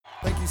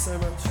Thank you so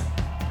much.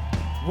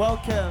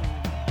 Welcome.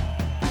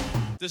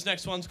 This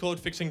next one's called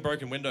Fixing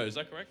Broken Windows, is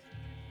that correct?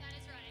 That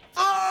is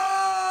right.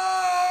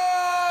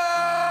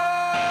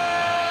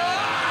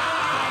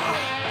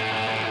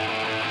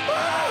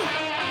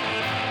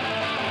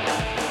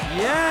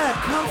 Yeah,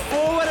 come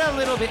forward a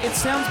little bit. It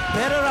sounds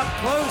better up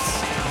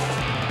close.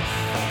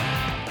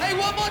 Hey,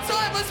 one more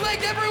time, let's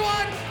make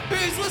everyone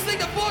who's listening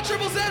to 4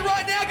 Triple Z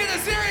right now get a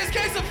serious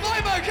case of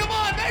FOMO. Come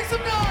on, make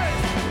some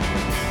noise!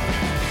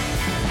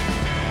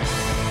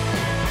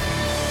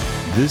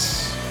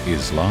 This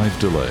is Live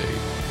Delay,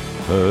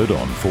 heard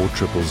on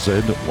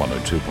 4ZZZ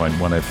 102.1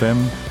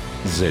 FM,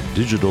 Z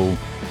Digital,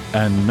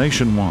 and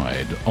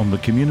nationwide on the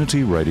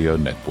Community Radio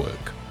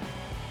Network.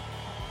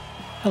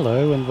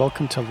 Hello and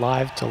welcome to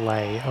Live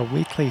Delay, a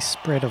weekly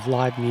spread of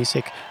live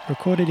music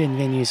recorded in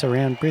venues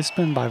around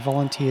Brisbane by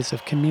volunteers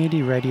of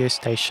community radio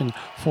station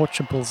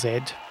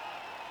 4ZZZ.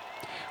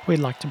 We'd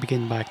like to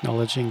begin by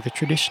acknowledging the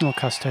traditional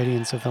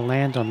custodians of the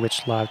land on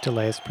which Live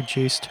Delay is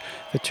produced,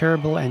 the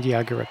Turrbal and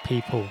Yagara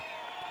people.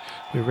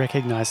 We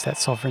recognise that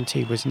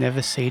sovereignty was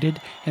never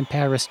ceded and pay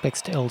our respects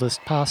to elders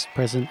past,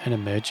 present and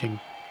emerging.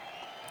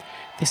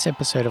 This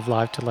episode of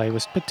Live Delay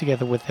was put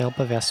together with the help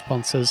of our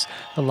sponsors,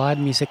 the live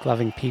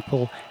music-loving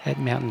people at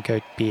Mountain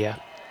Goat Beer.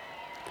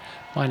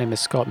 My name is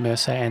Scott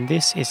Mercer and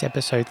this is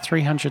episode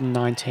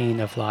 319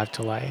 of Live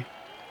Delay.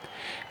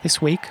 This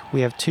week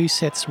we have 2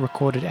 sets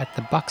recorded at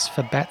the Bucks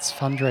for Bats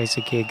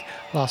fundraiser gig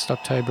last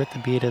October at the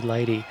Bearded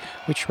Lady,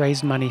 which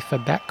raised money for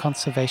Bat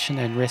Conservation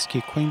and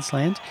Rescue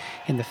Queensland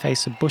in the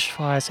face of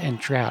bushfires and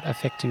drought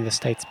affecting the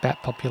state's bat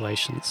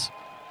populations.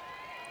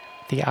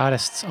 The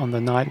artists on the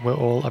night were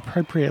all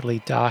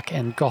appropriately dark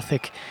and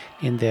gothic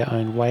in their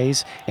own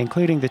ways,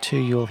 including the 2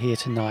 you'll hear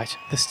tonight,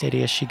 The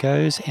Steady As She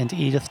Goes and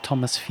Edith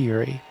Thomas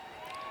Fury.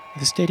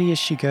 The Steady As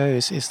She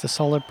Goes is the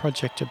solo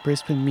project of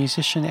Brisbane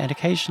musician and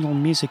occasional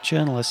music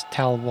journalist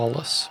Tal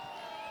Wallace.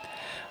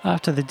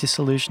 After the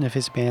dissolution of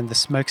his band The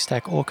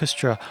Smokestack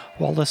Orchestra,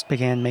 Wallace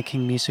began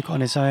making music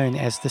on his own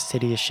as The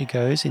Steady As She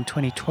Goes in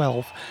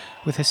 2012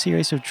 with a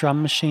series of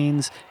drum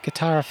machines,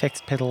 guitar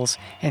effects pedals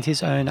and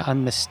his own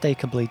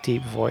unmistakably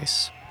deep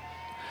voice.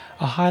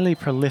 A highly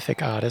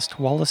prolific artist,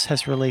 Wallace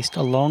has released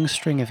a long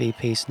string of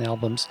EPs and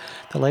albums,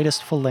 the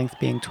latest full-length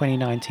being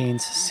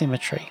 2019's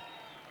Symmetry.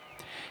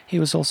 He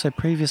was also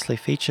previously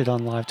featured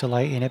on Live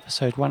Delay in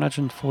episode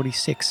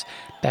 146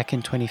 back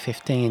in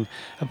 2015,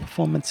 a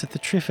performance at the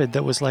Triffid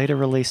that was later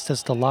released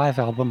as the live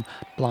album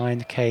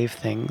Blind Cave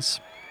Things.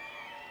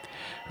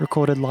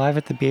 Recorded live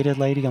at the Bearded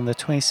Lady on the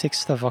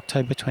 26th of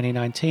October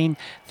 2019,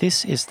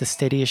 this is The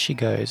Steady As She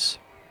Goes.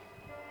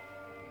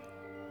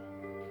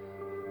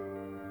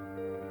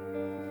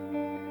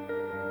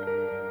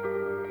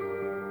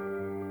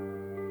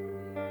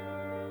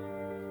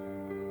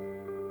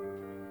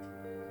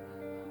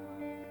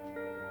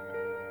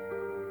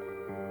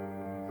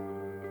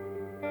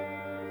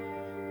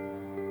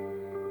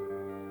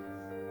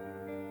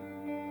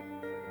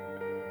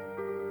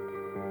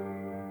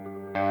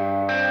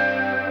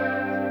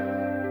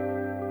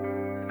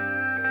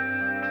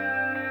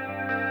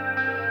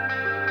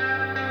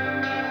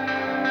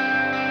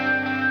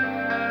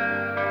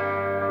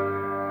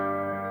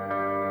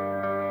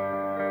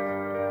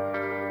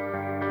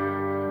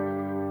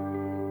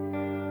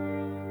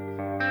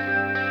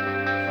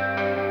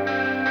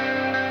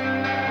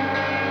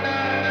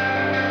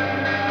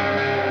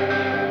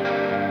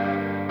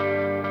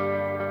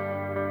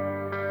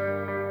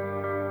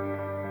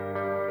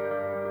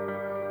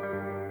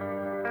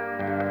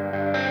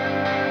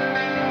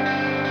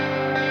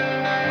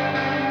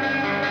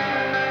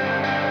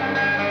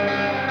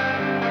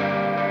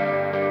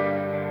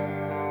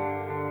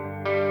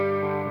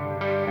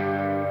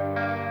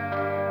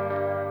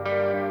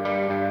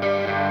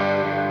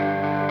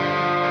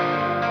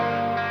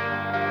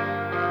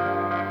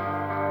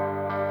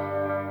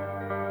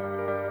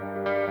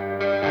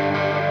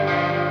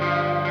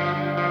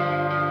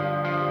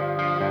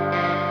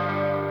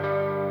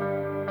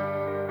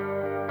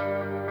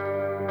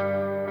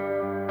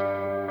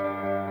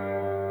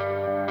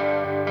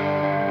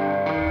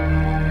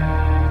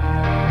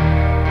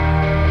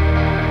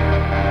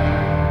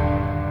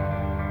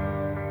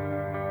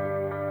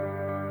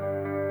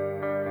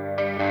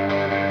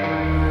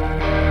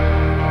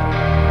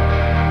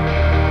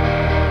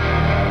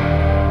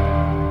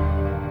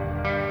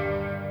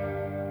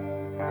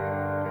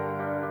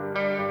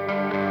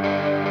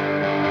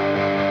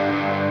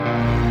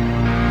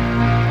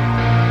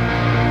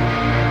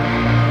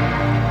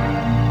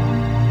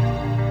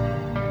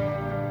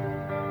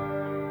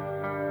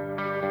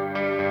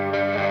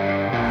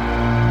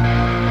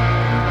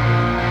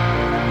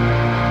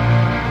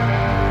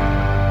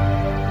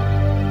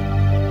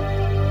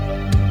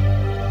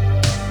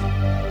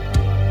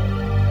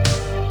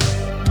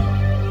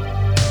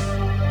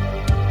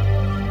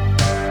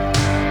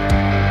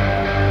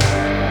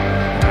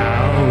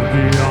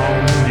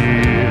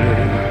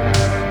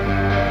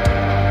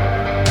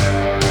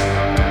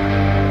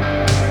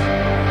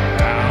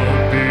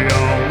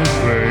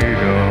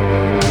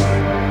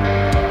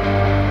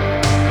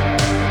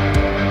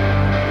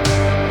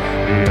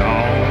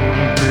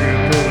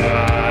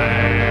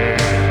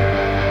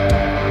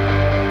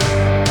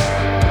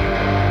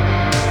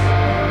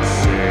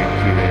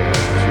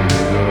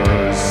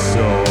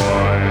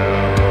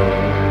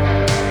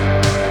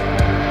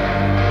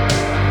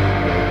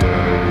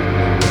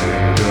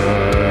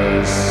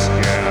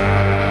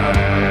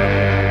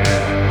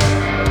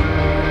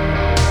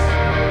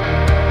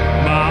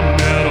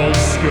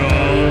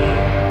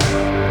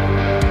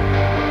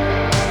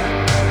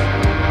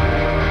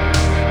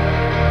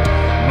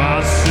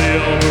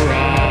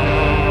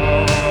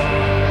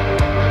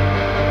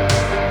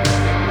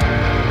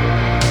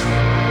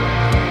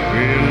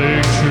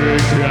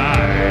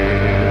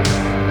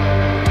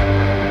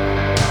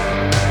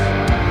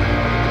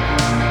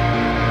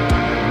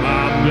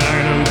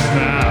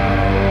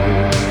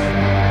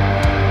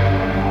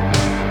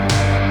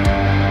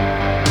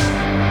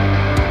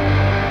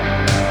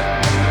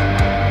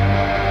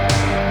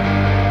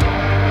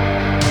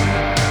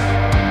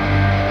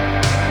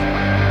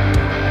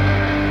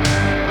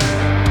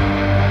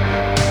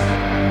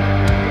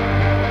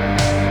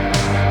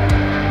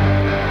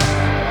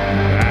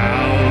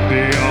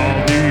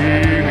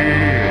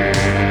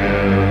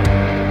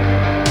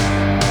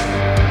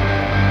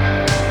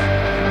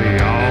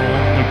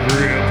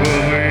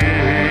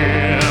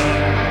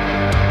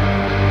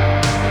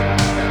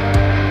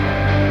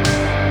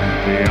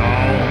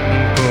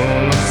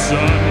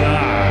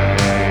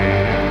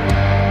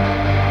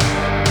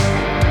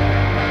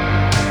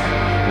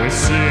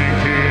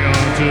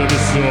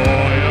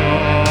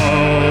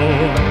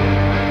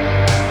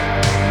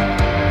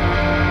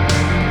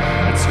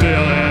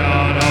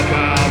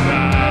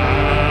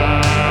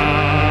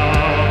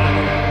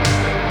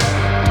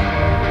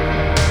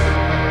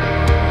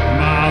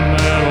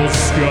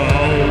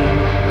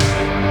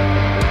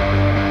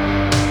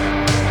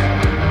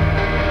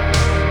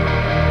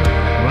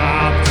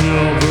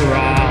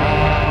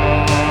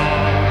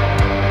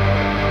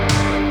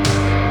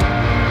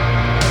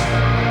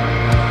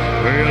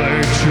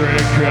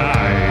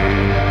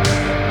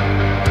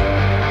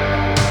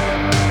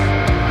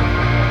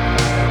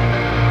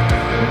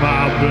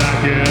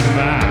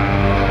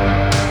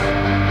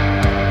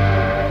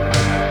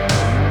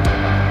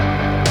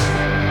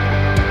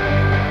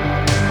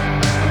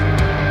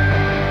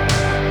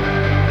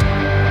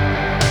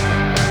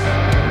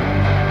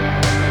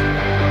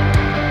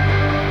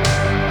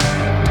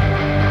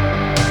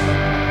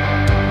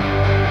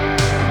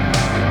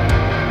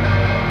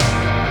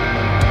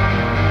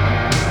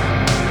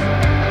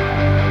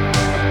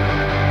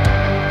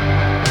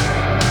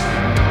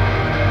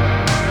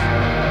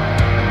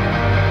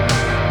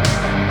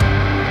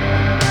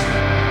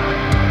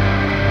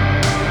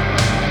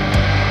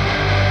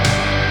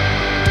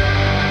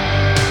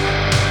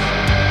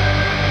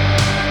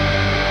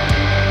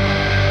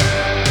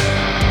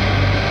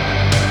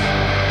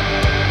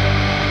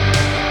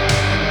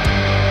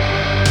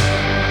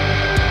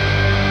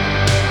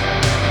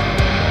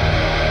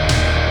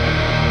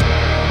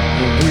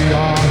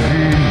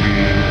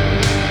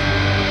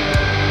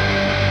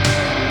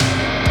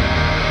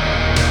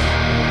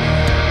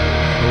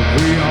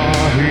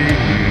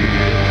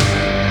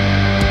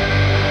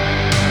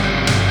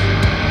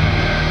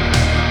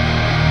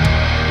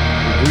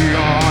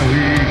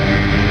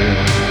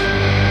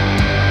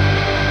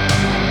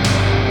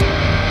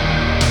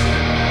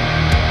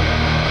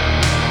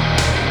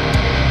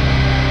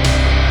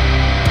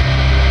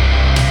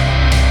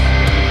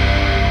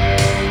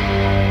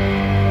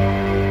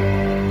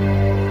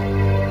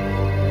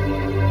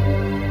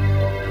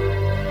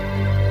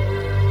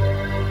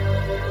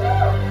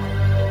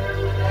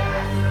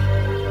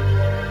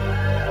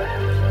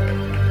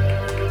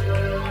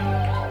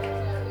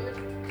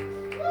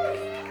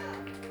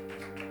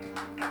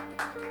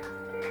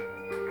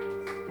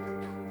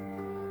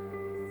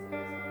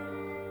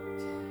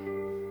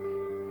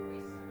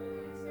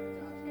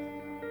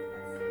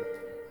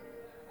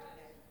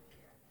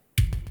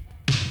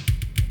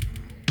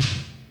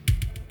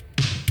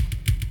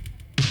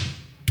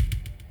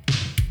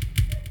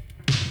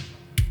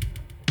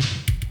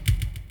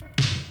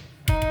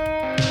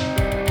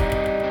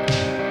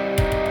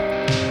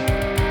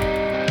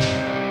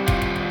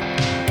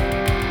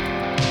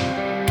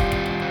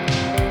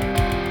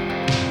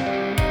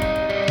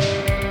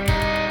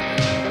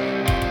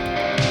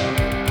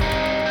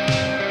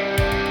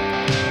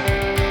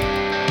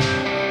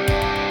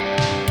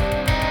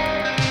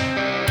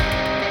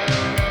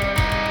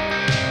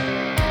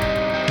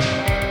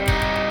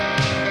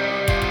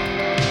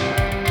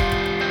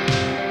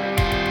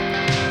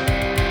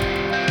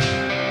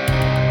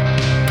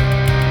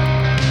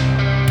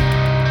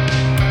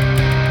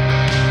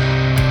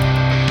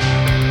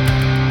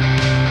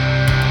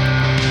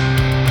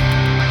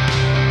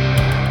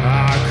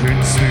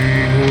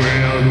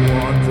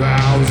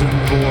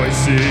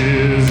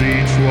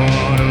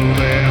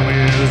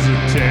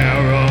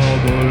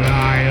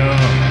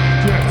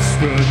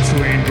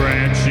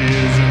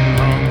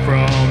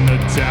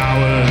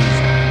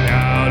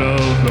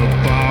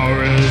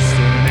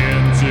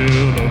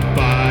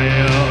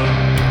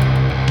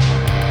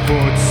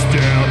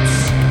 Footsteps,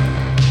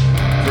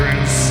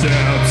 print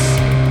steps,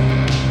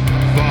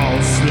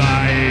 false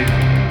light,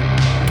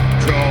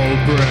 cold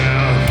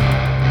breath.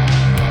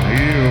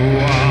 You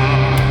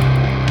are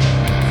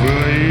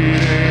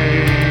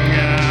fading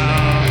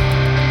out.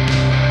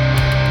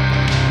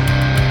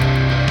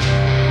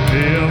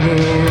 Never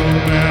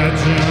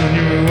imagine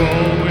you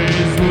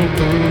always will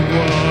prove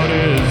what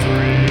is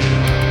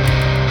real.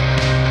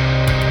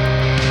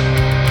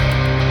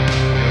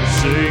 You're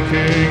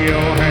shaking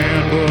your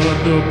hand, but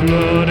the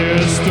bloody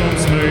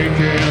stops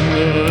making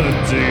the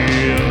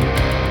deal.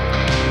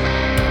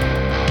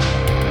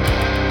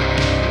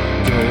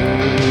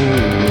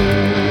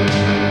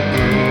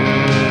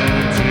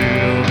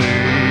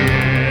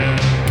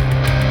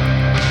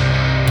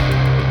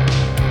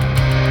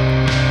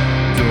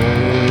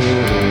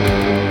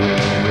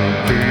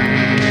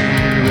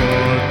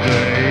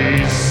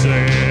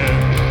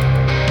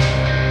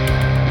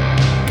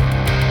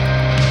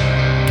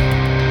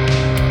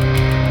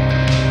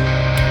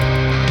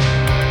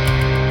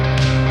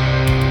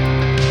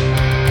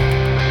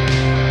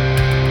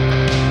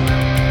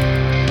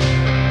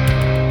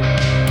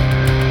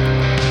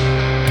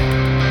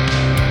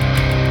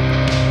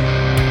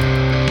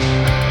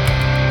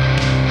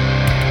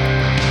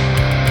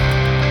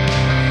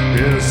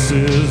 This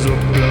is a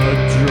blood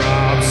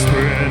drop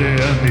spread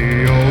in the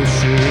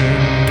ocean.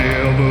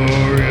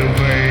 Every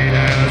vein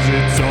has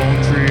its own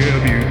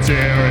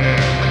tributary.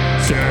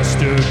 Test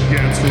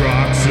against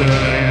rocks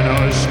in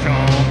hushed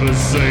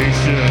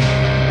conversation.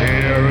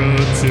 Error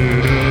to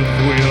the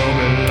will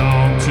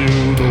belong to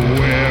the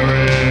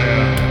weary.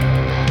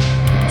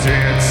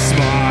 Dead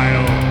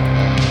smile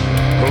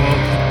of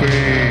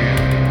beam,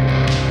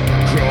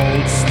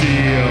 cold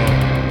steel,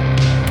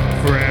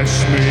 fresh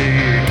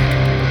meat.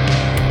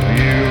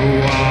 You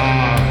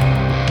are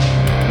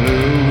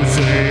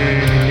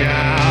losing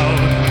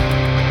out.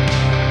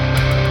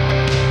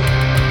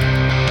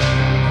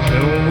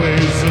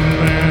 Always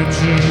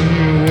imagine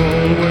you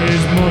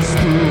always must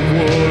prove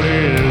what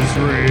is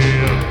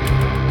real.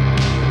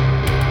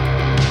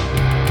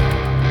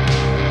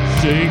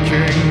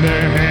 Shaking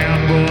their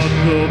hand, but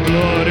the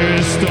bloody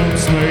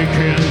stops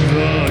making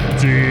the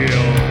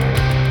deal.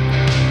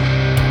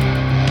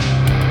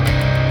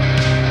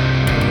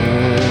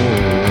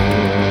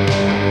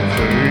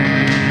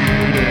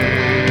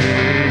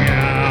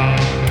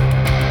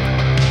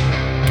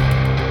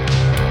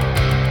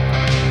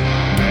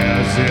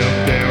 As if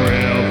there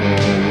ever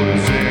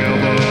was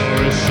ever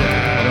a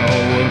shadow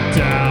of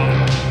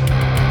doubt.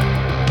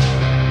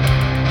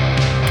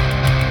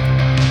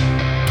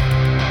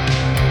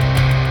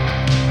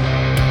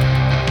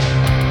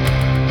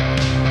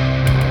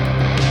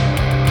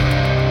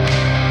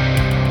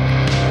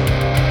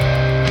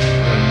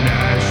 The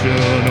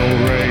national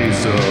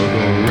razor,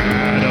 the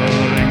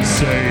rattling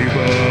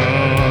saber.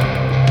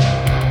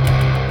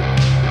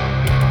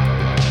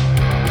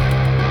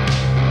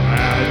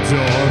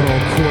 Adoro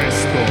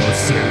questo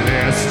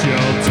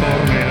celestial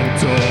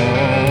tormento.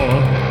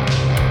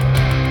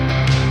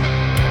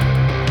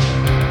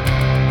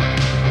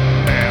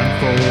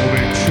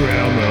 Handphobic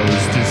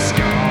tremors,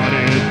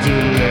 discarded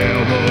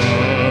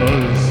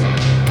dilemmas.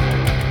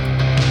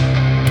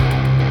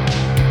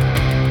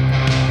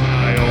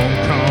 My own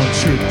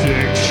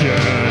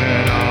contradiction,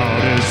 an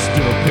artist's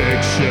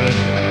depiction.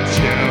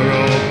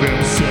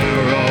 Cherubim,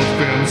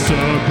 seraphim,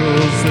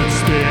 circles that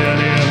spin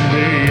in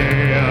the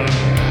air.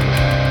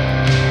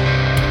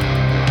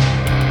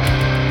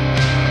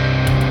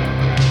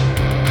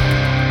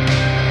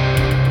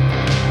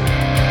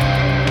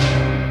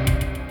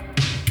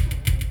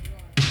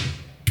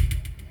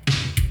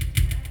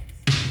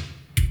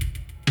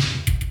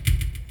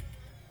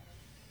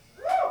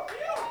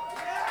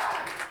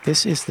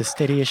 This is The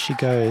Steady As She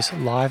Goes,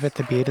 live at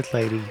the Bearded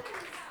Lady.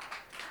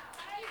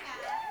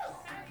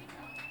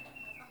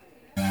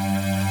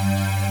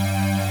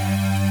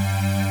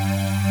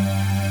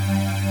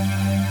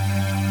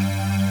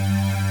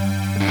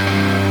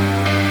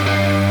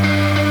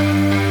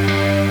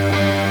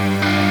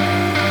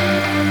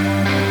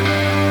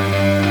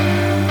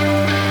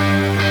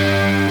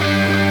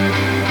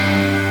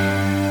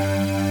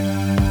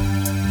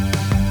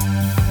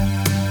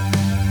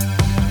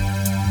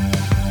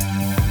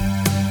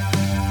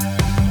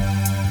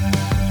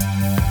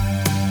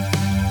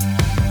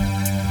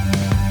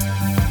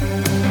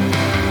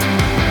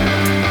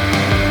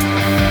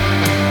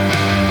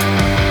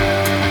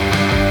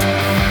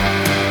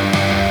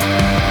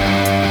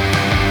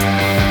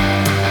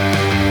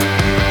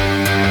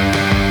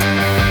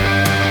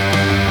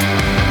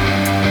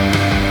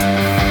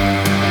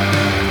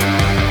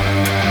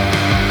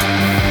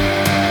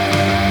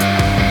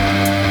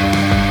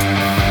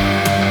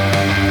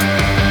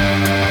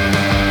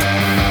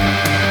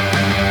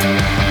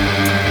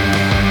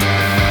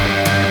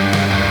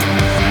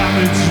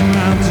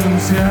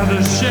 Have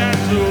a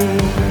shadow,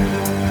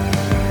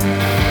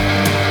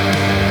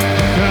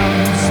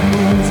 mountains,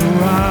 moons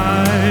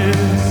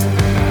rise,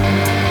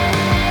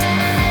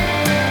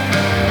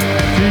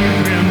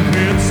 deep in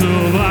pits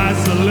of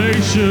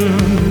isolation.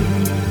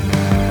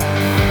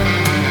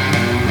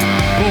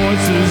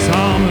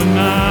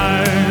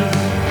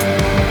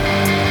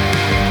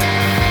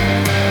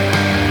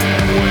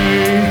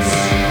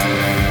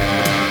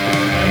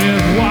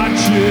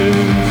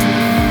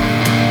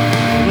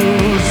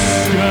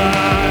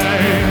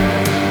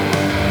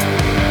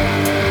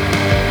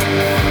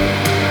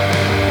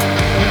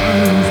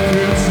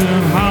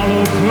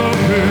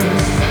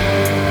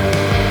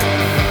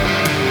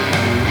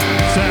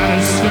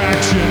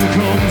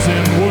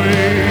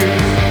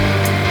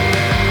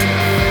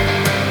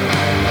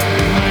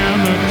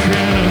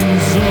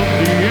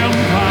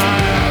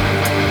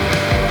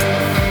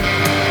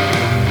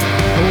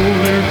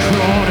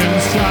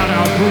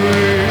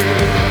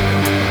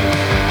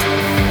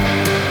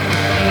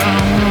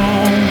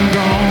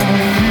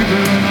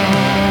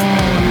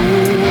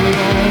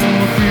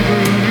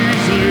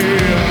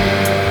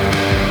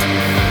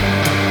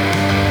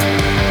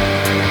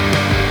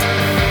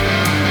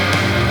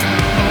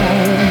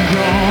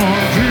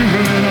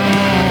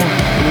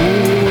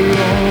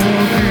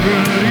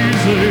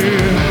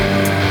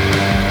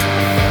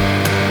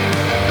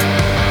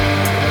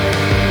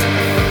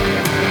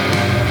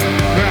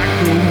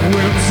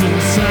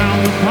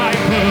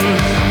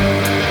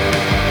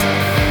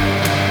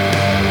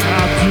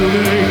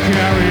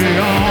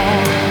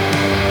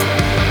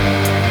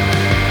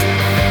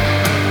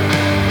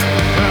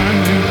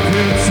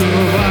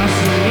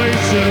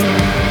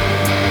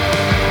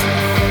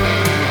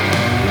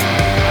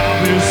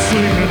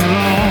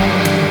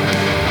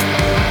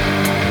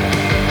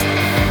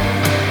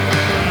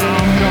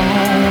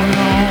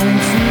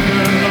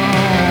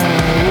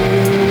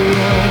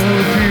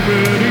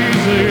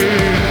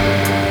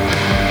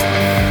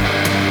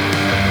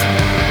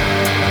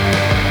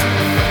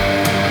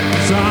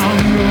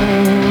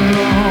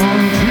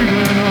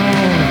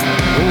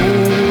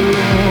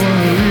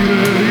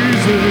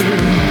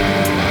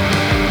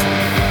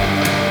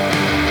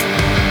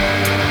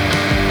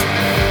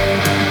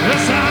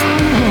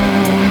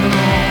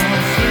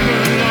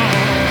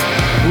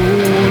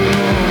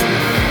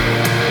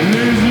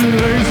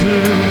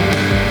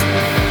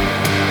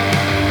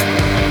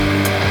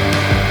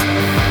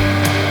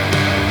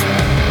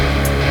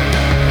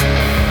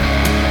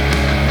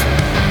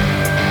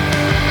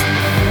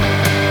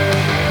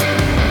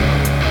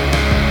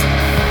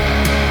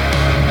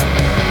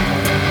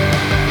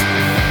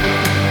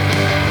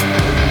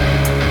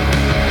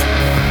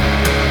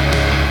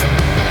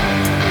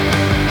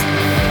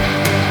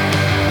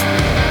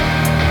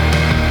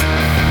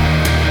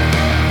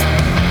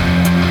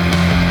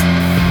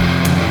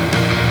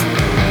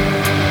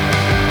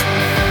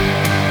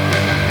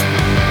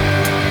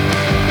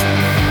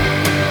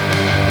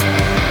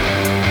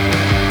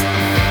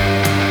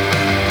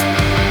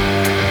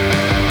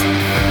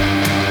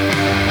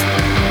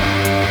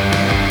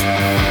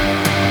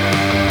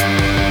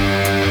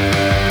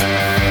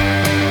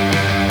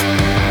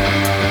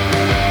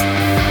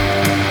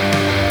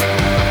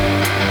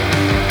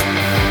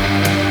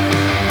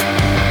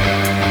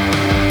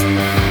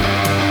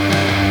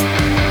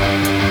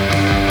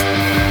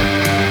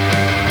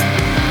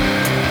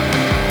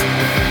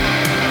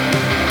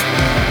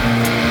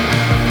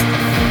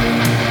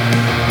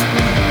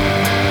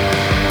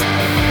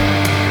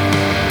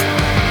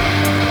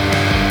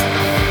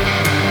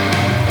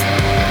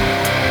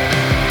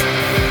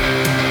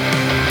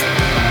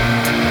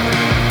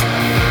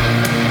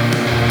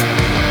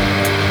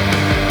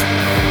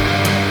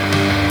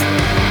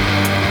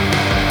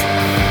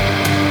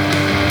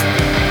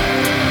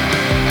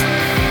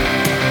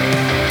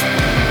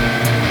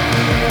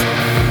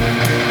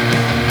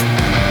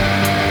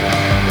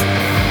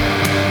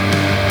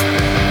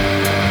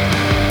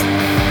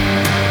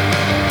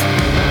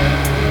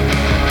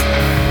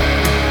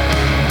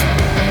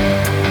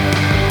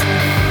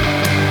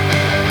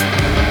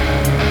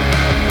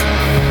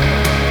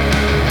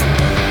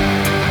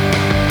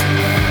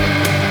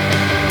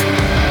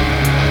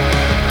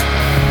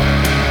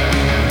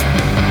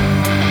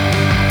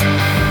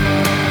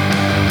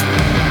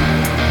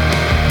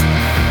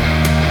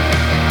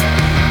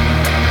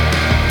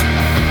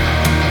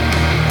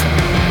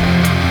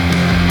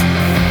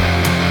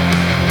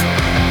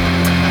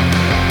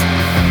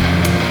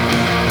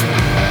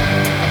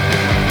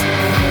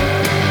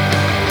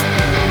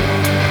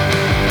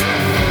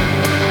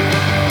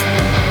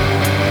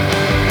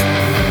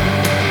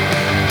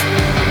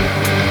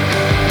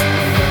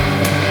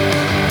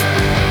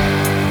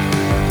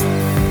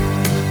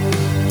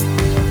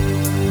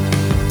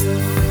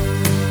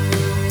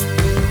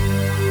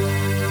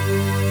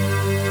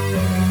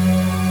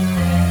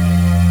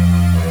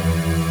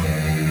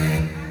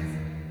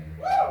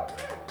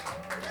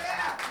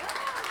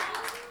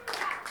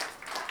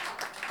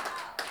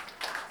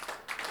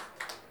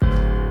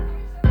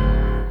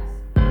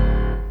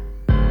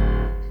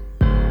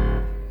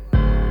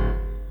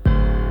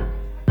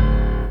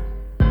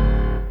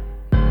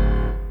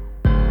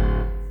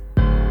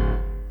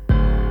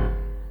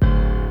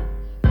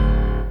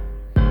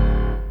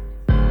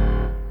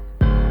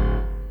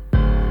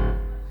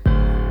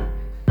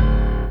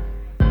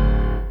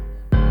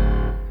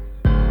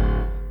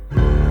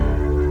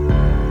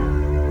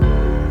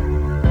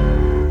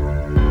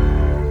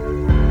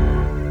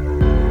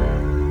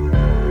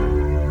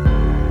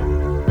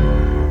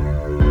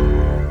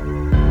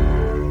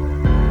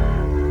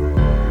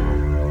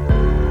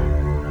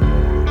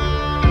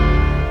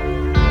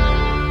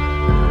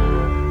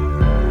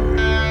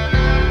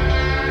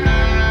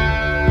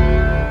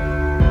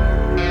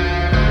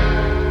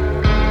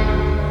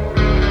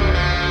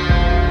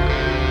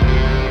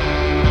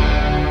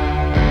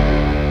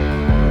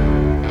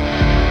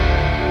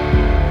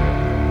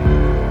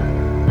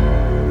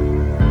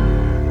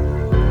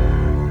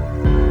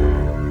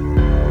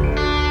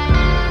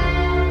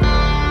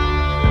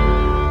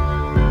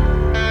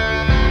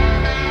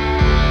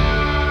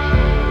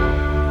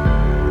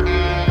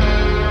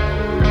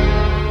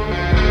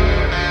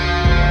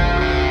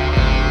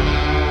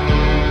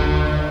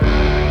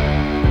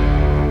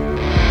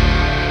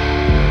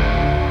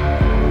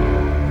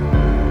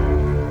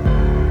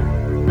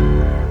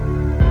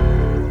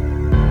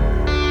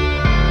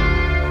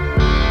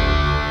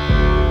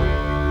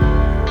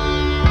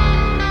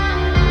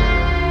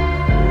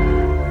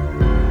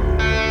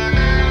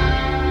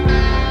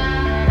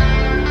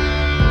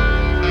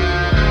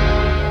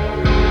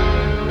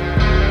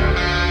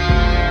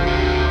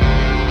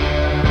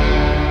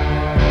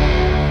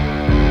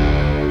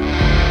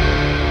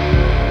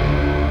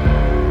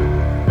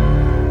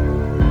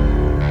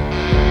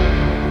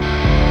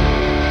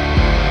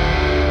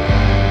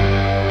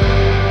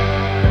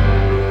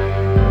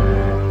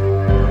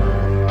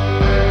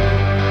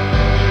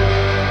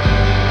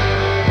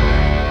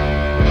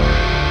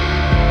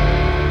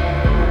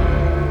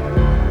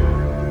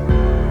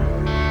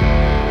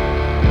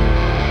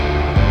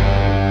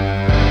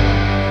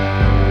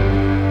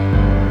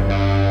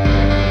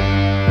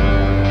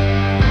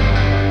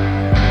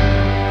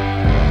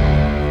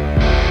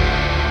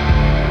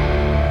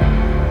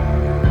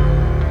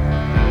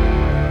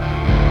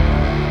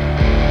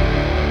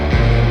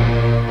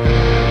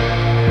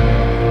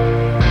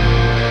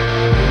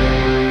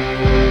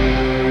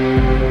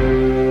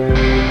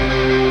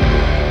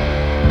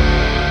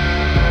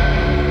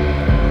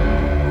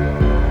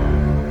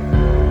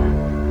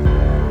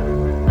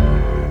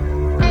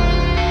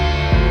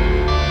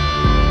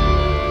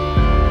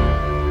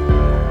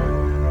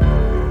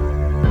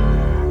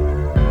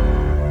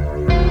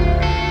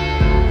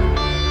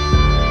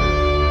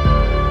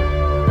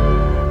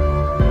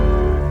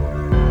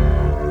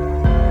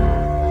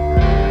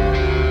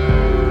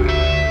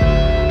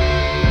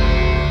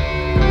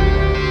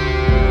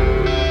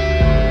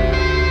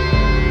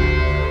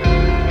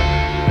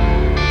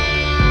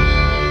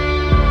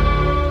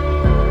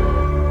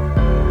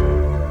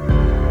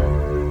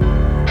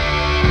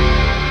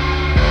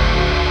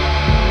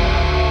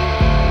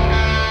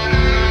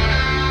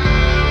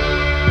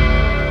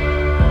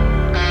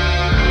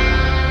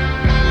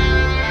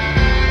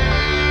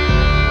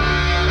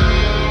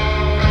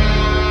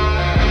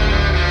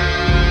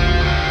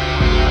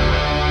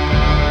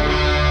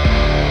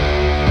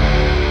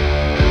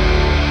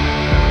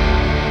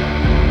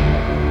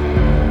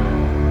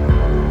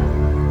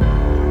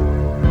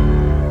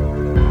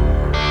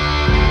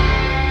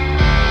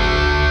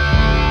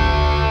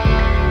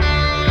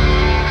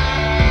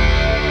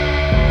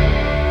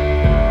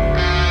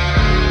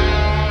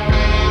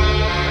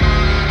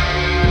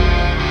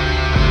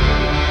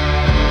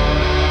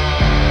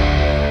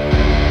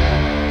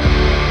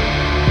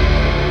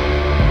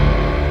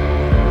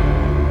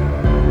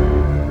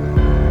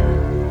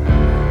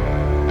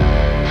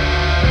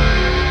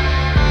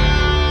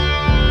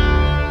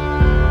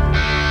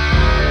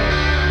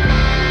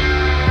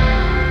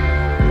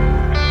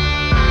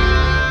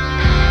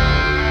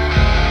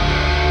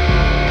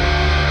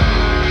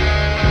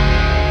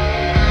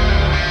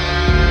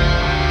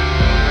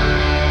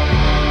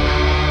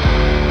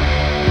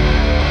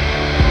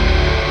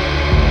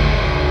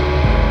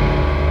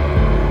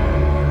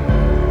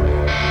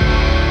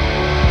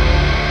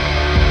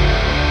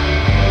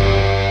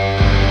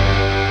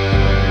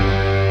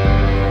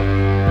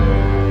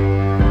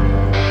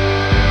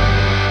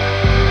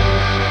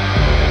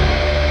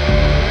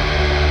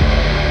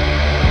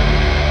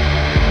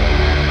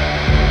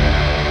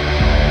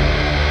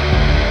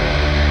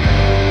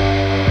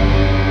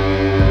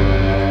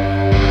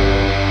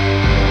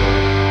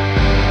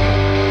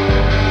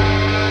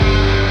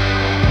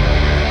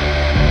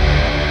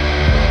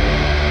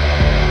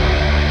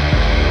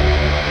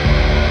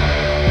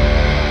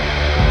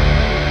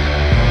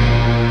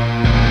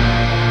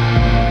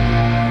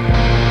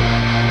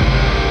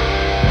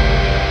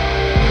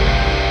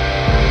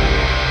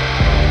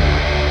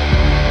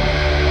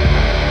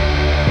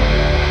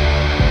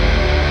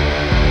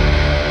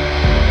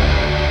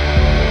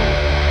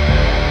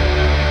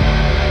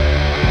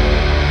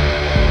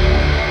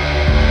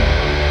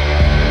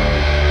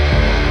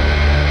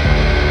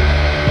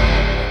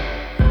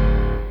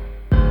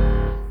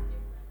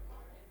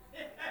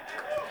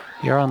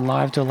 You're on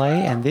live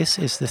delay, and this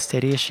is The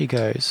Steady As She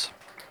Goes.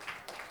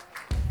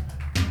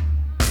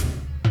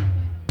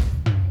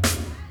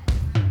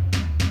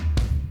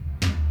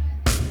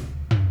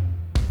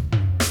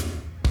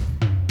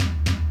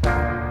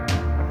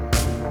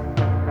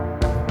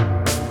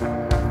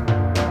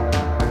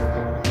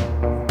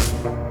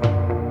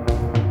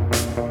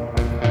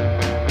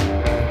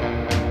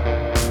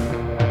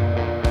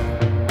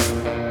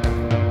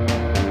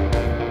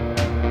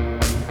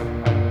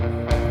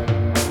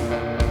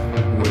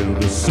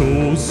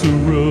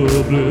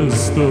 Sorcerer,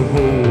 bless the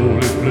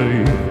holy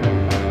flame.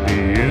 The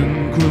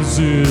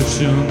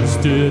Inquisition's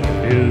did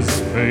his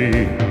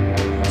fate.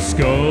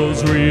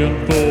 Skulls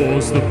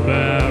reinforce the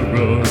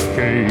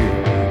barricade,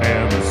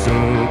 and the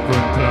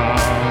serpent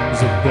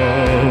climbs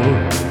above.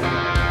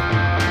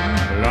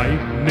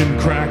 Lightning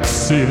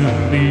cracks in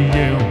the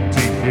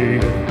empty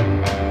air.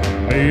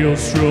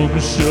 Maelstrom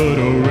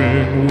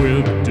shuddering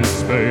with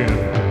despair.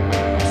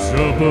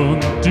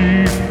 Serpent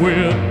deep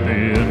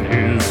within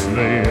his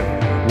lair.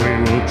 We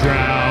will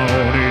drown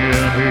in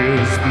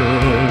his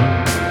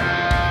blood.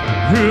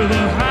 Hear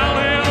the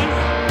howling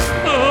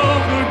of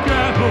the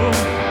gavel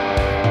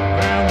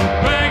and the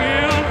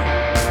banging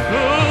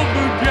of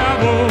the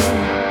gavel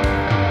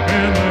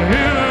and the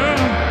hidden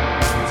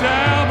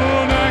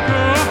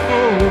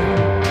tabernacle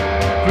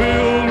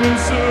filled with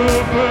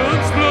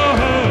serpent's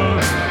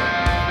blood.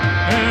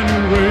 And you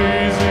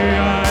raise the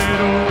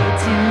idol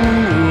to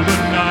the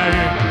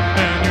night,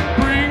 and you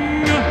bring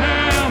a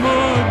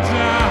hammer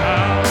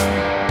down.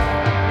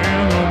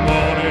 In the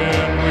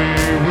morning we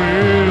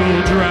will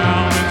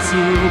drown in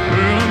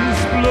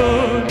serpent's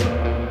blood.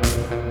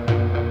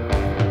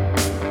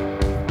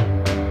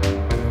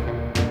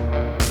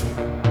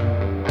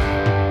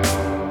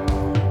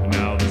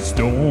 Now the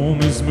storm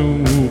is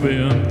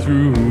moving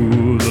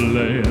through the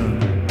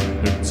land.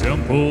 The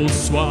temple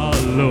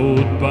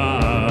swallowed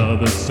by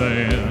the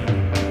sand.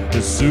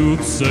 The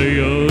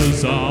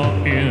soothsayers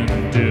are in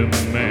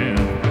demand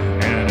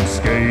and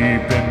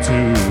escape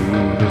into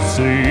the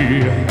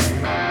sea.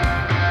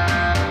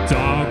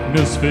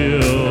 Darkness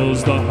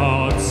fills the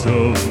hearts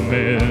of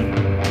men.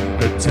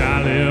 The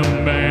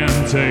Taliban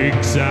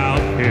takes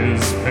out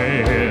his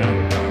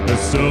pen. The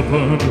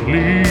serpent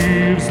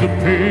leaves the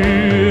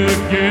pit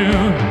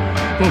again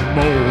for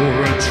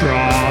more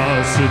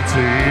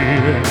atrocity.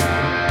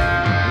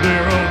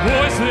 There are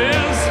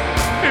voices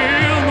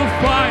in the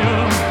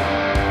fire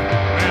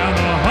and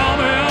the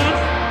humming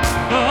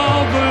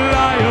of the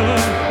lyre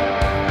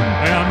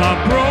and my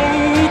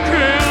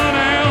broken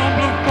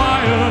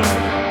amplifier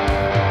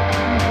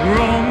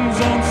runs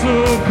on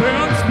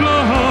serpent's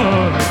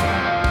blood.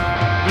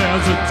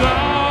 There's a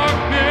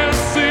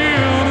darkness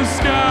in the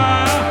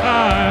sky.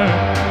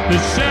 The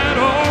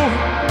shadow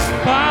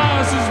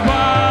passes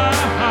by.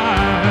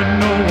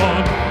 No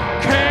one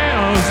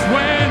cares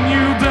when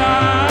you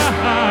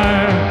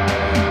die,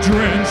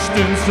 drenched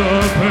in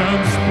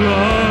serpent's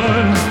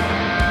blood.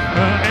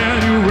 And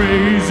you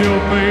raise your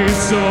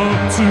face up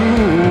to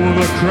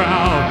the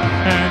crowd,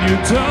 and you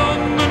turn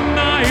the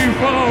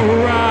knife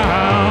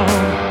around.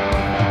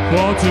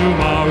 For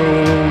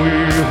tomorrow we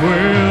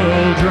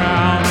will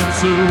drown in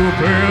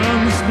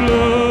serpent's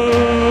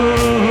blood,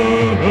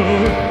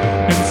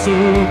 in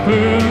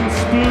serpent's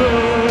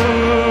blood,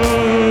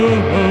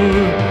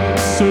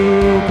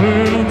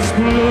 serpent's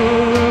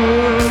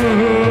blood,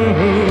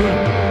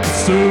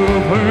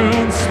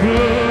 serpent's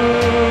blood.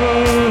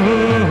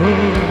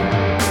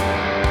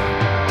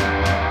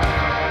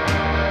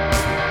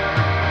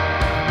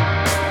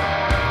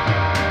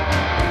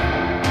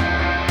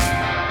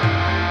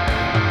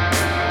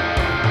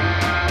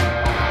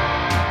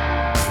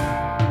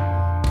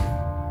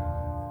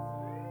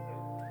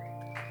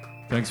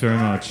 Thanks very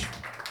much.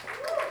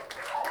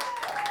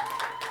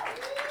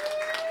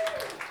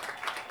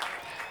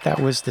 That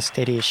was The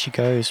Steady As She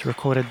Goes,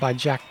 recorded by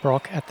Jack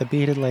Brock at the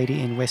Bearded Lady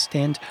in West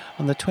End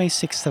on the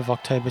 26th of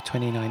October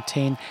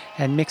 2019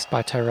 and mixed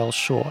by Tyrell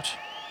Short.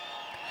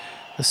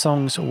 The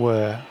songs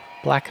were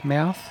Black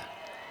Mouth,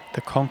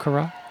 The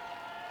Conqueror,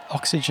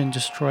 Oxygen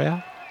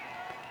Destroyer,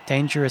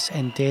 Dangerous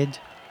and Dead,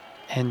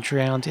 and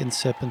Drowned in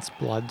Serpent's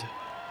Blood.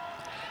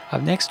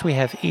 Up next we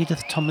have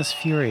Edith Thomas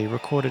Fury,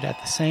 recorded at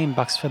the same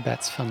Bucks for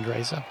Bats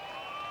fundraiser.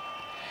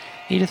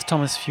 Edith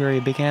Thomas Fury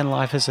began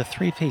life as a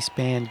three-piece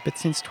band, but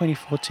since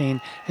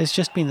 2014 has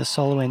just been the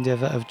solo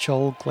endeavour of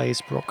Joel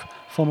Glazebrook,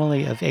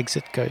 formerly of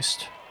Exit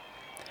Ghost.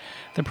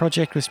 The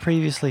project was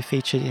previously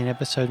featured in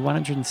episode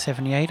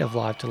 178 of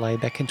Live Delay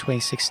back in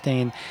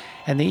 2016,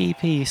 and the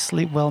EP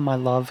Sleep Well My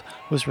Love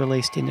was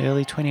released in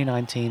early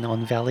 2019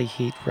 on Valley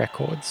Heat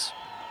Records.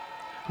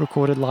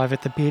 Recorded live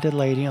at the Bearded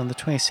Lady on the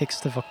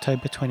 26th of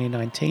October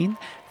 2019,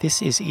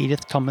 this is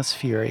Edith Thomas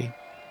Fury.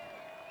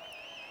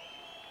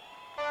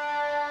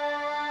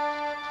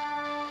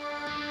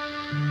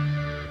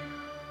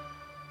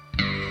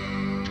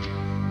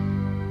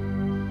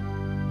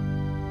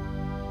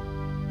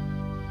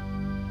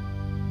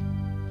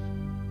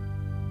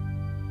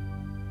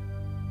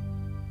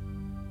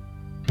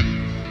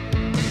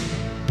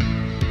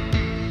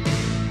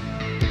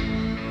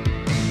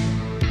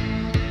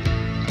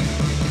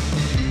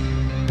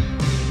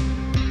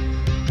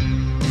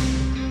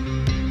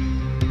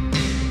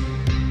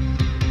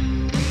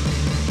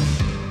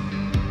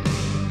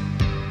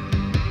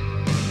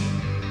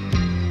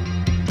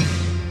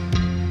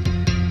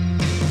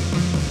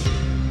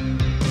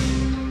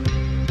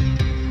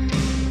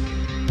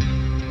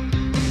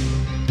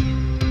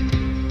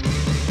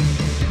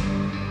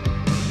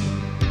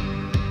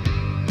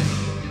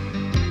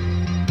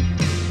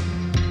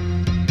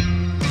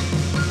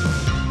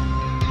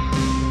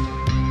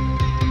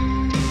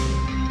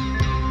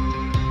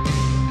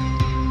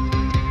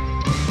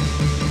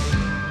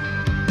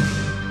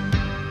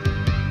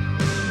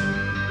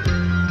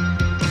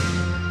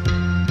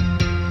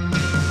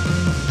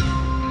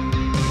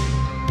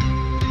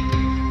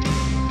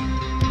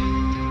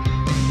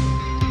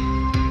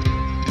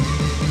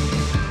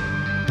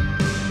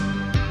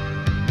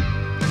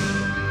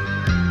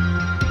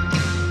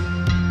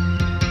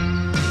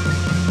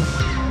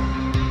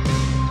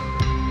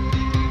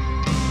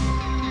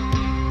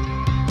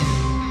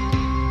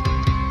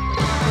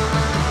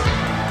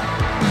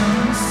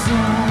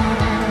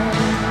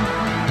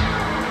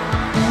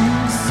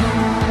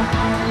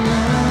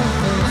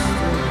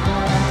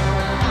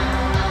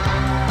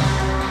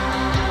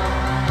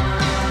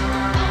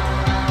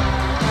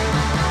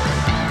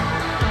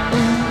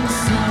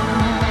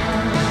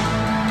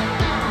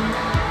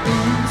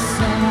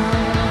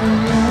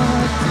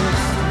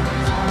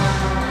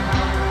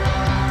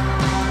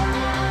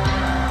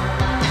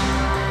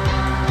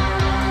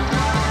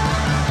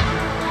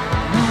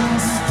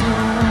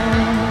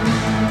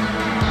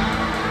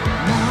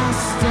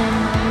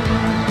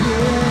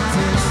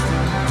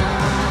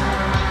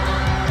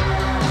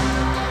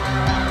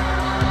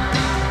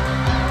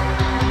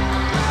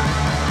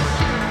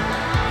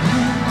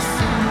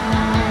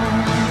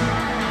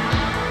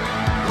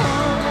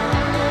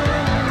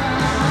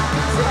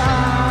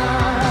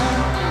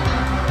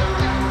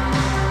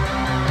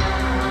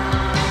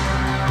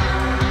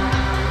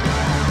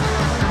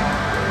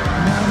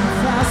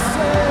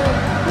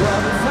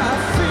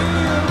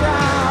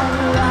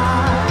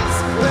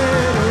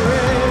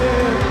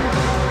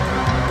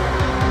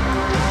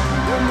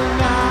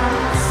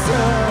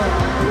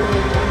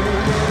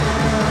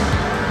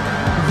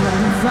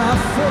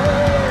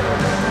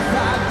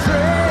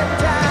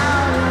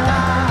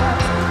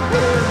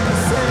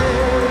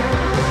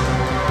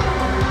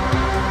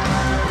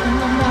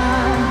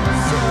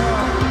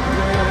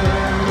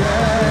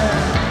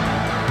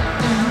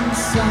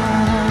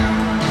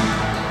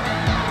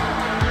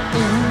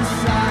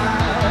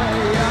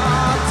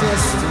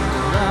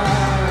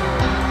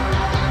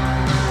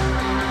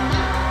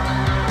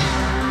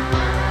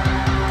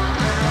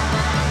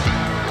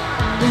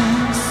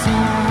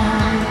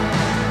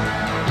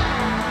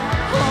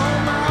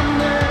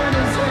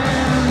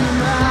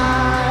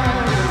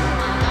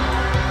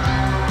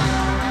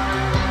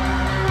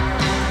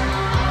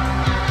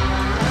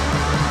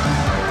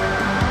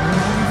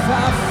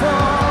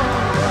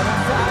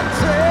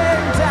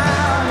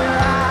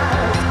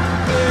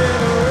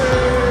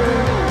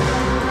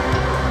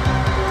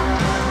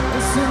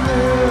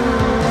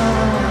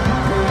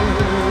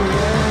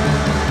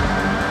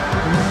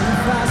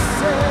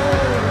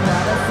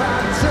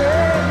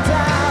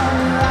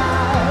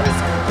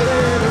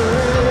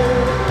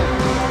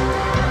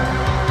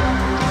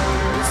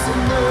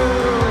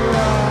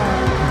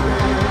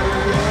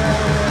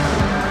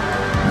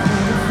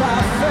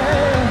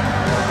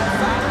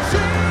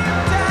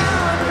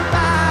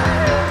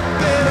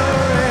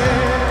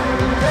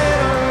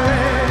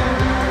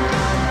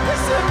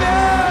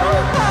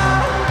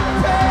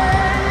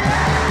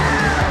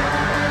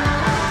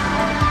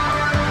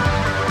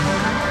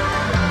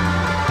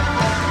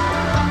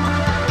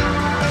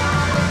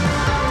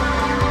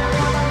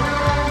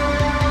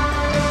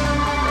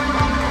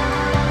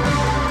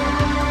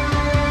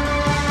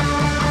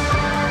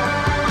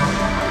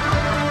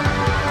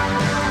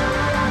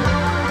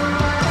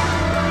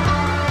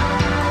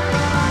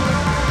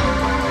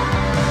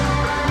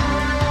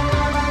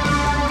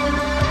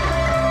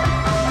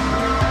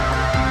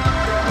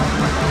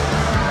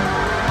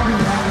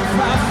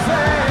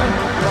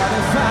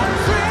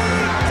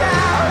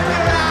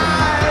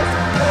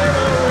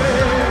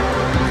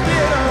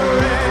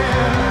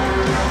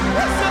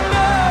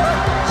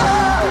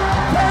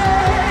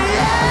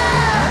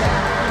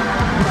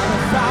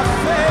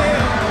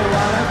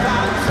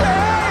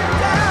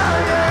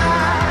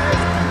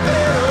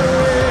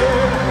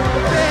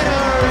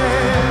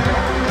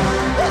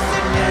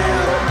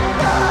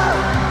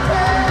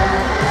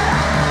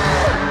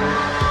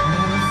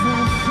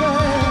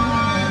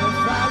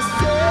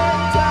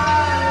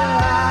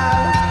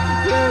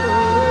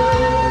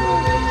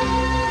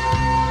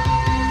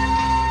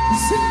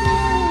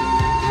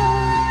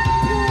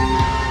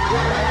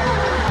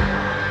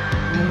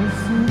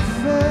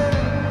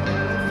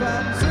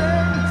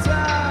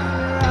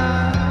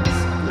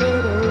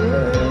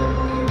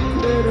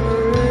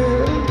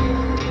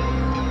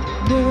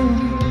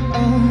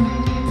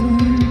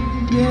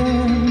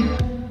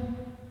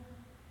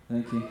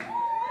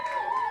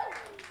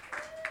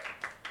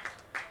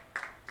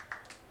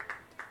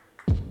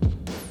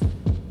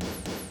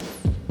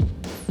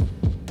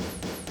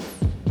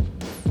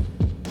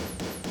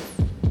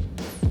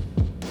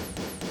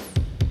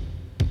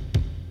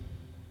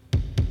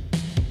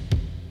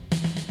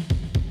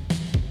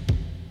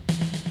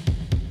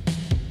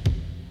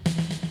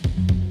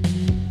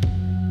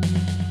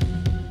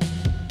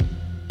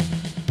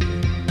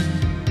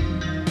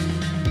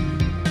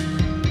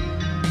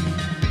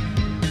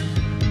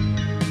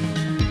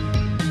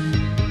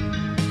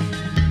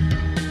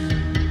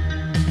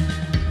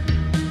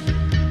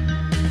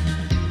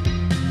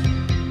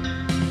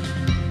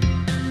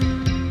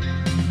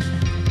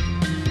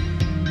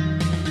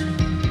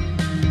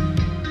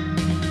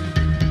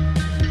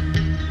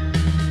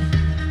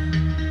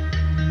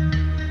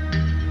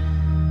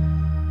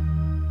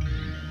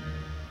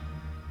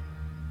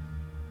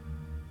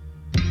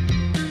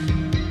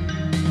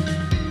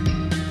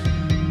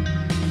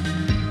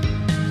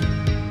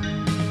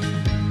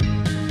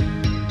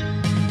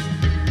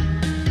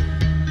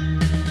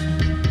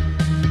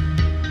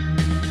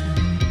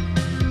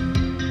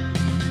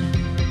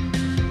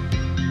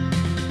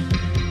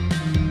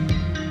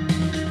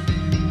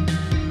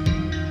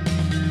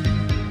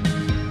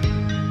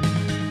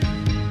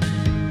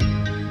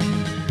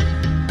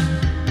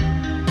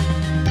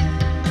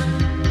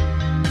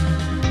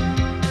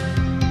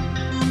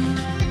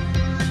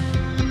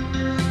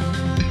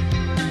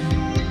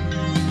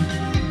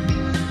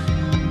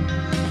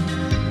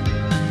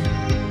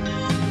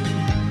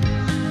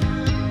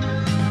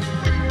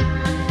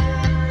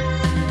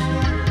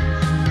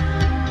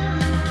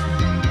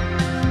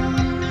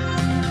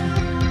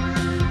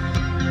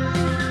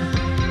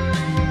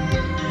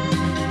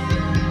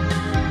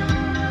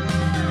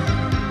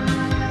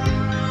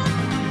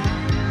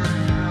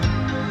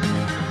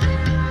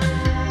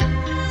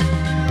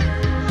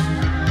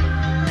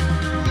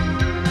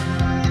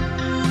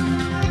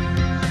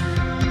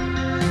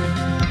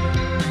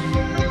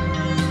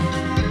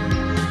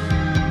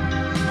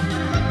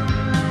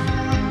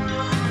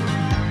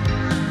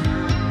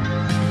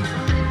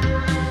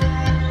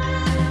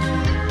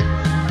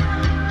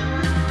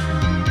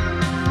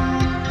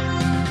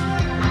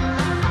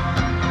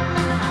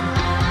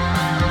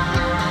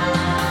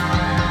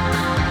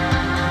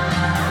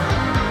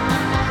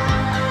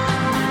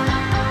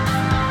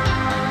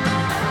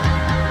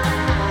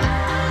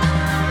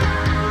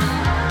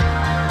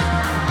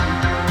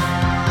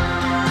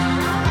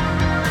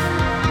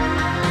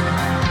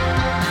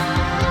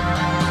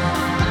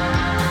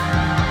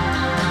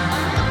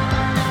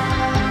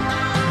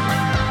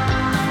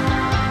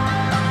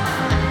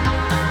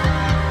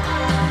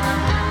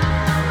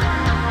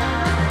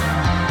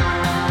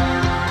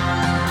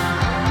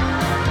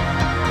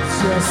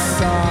 your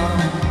song.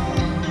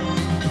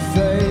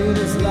 Fate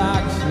is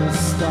like your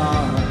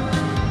star,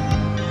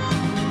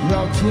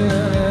 broken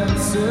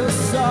into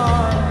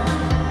song.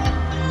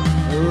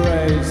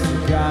 Erased,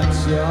 got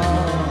your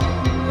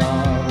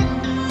love.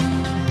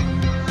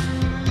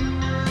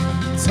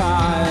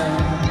 Tired,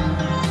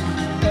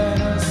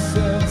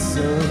 innocence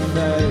of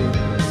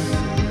face,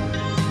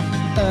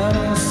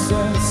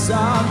 innocence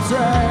of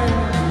drain,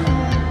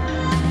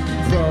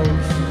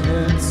 broken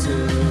into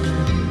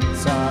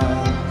time.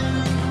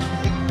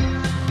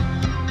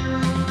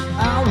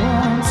 I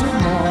want to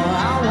more,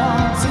 I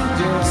want to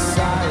get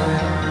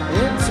silent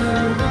into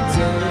the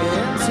day,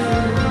 into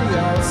the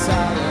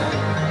outside.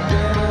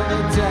 Get of the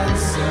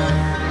dancing,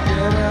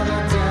 get of the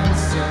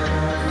dancing,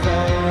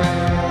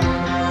 babe.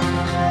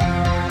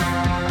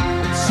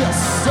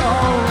 Just so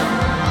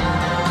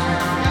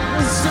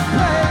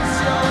dissipates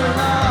your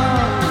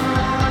love,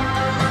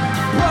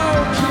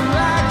 broken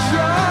like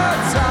you're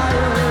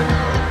tired,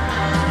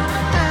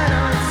 and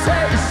I'm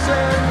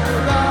tasting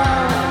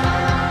love.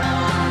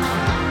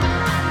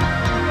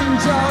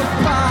 Your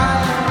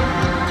fire,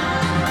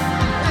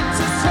 it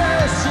just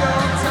takes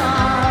your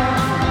time.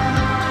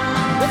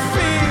 The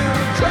feel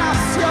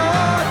across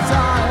your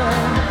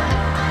time.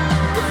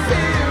 The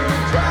feel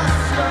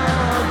across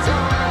your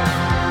time.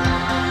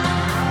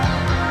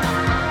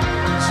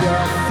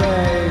 Your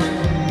fate,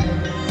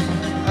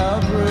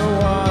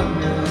 everyone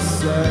is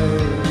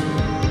safe.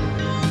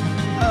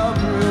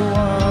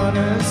 Everyone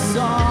is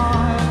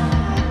on.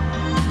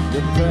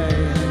 The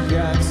pain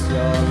against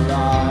your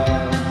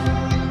life.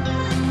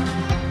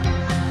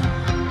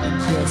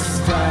 Just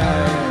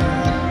stay,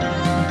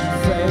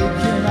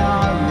 faking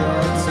all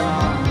your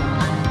time,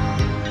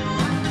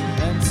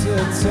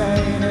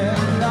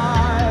 entertaining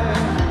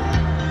life,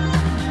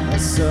 a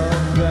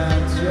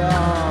serpent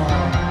your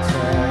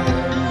tail.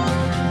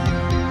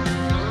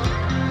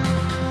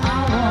 I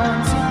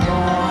want to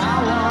more, I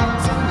want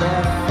to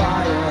let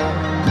fire,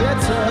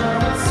 glitter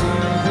and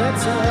see,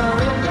 glitter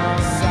in your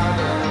sight,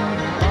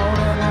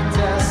 owning and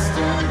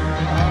destined,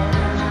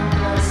 owning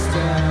and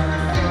destined.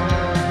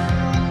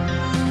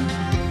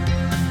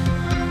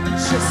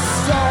 Just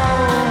so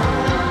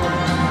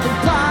the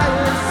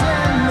fires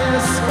in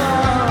this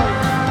love,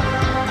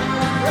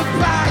 the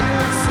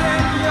fires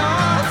in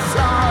your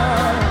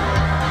time,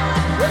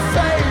 the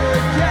fate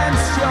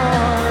against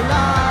your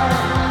life,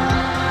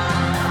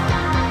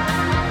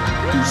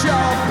 and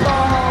your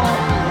ball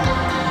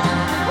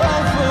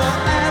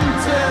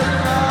over-ended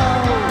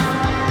love,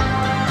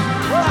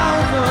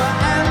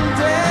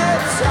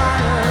 over-ended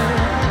time,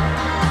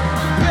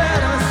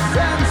 bitter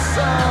sense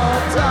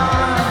of time.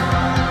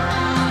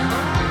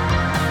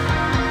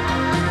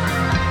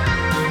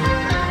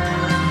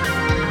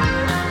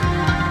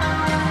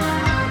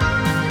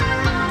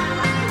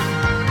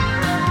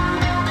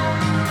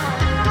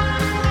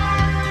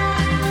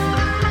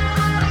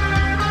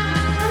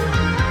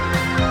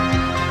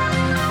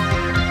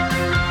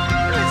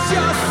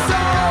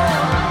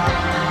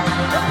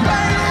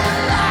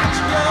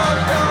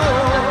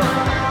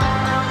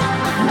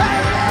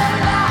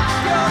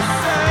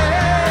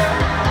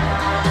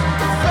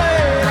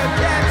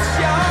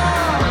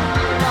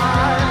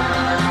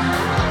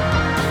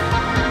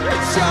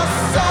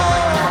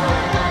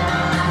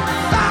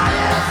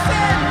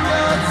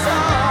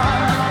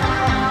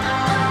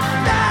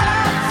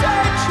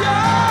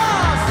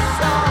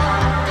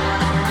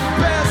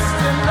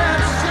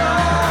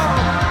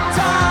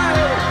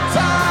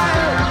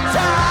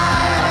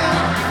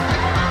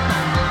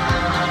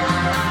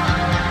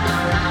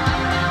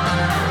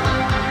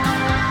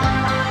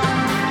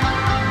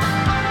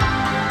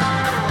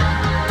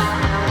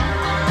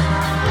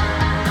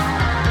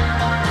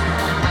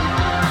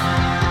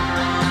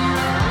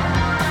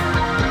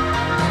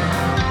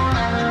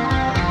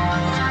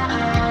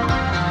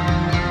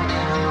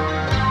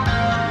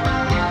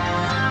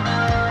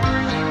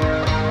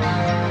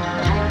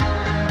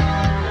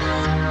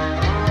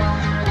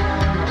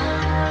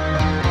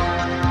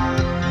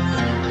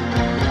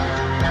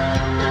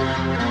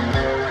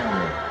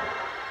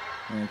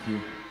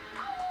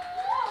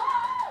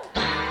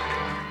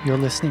 You're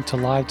listening to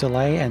Live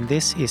Delay, and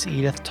this is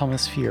Edith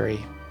Thomas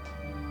Fury.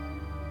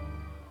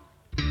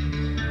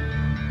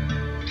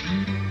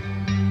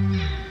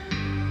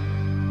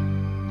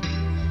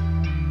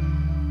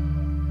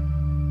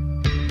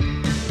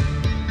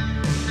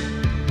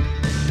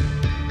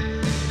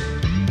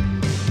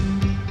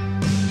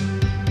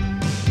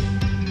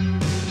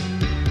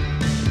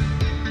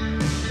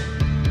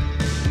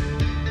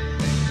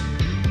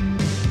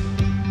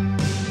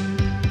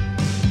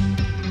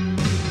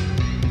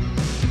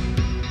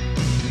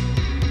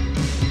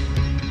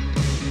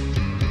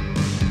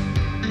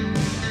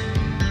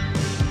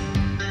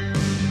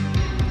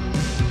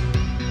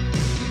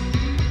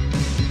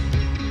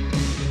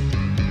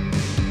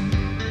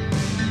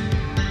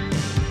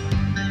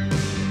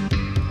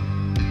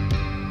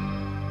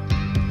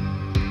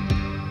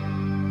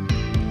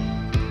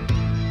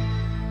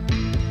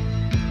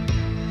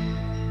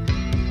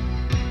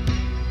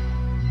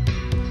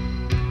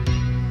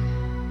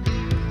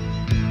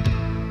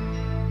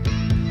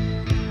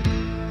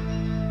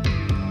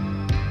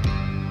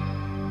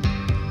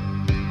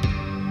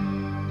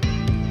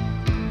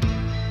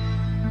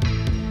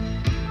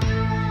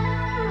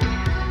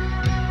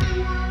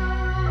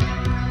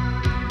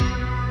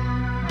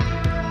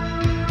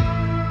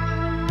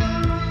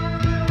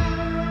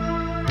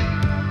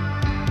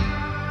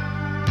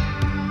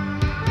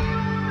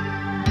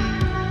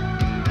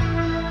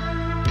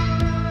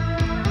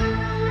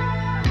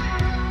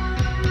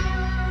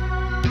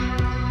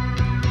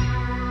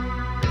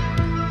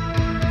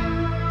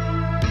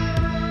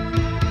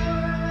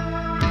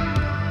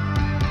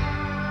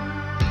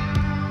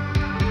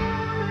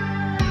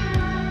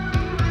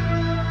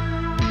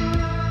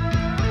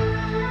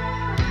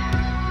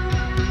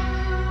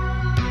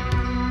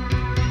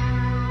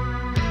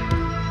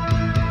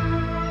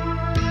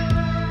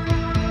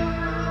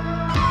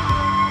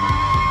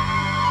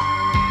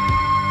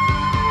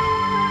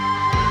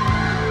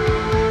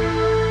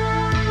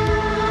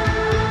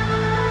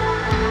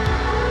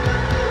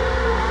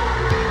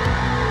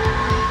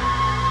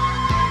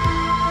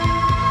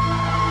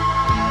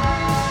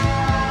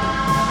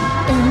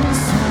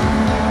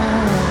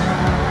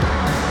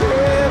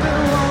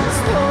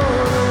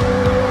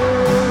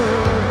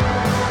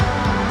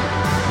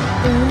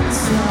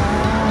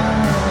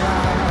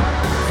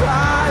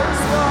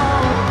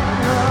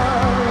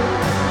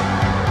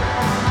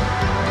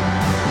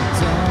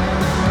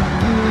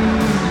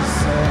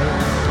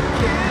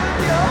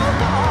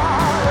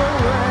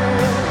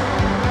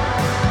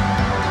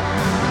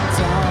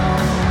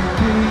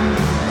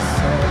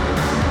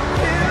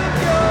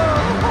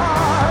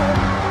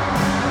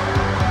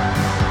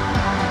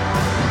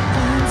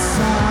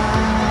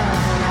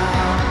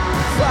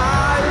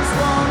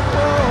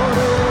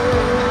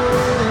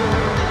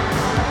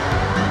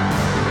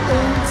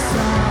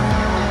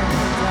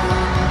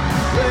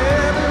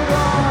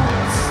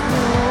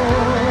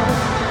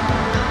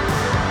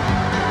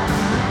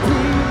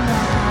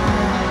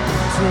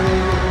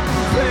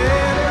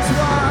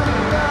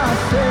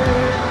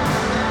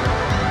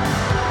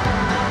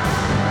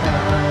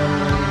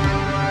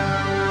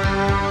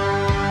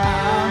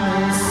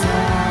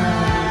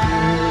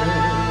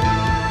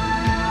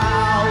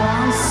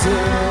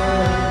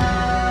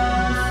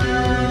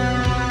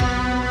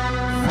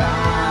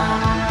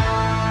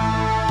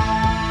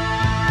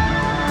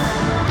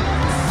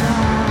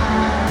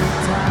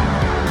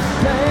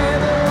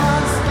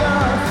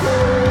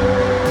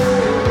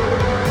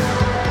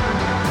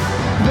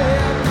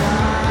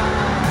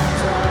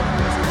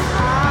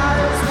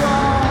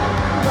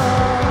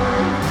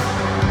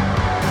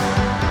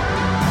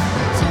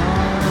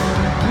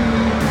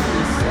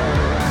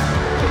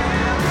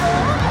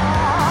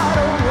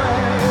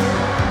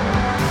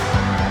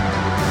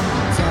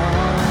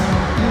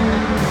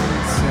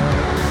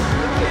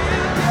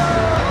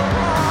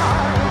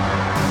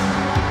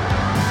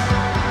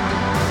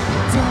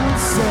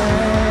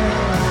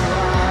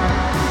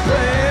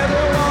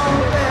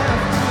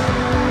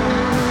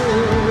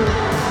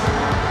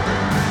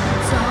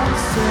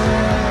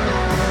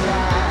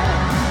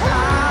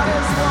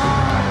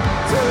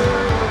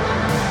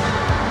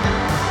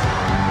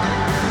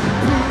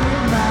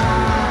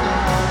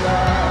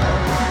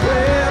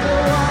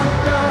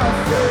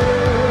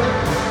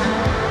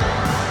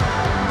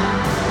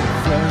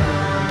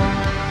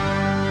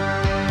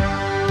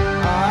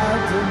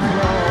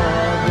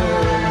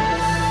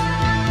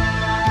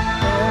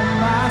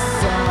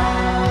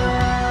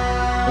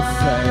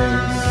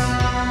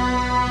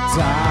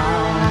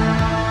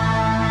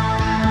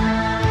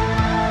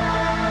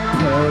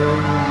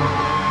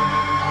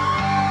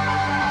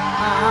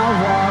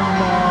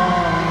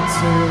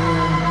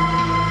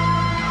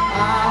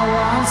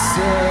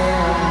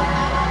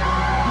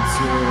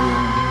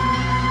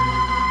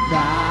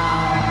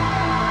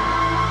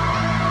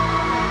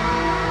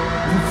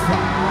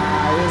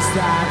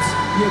 That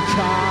you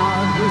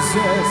can't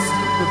resist.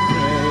 The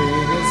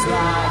pain is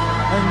like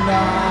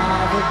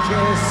another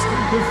kiss.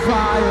 The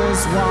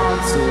fire's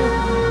wanted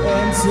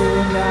into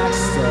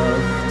next of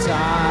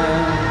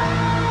time.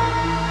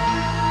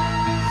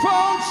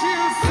 Won't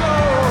you so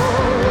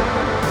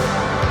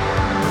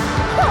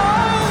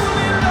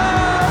only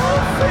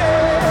love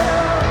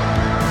feel,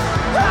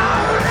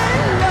 only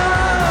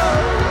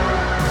love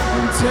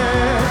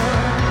until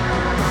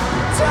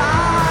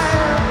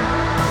time.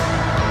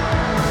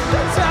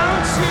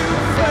 Don't you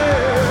feel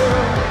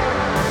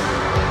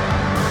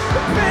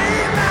be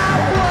my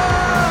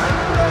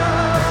wonder,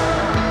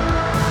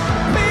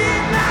 be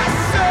my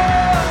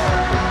soul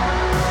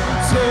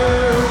to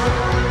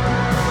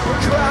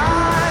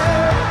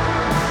cry.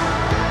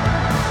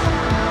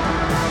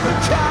 The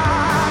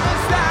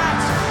colors that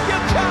you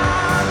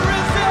can't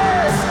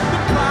resist, the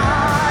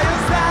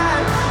fires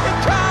that you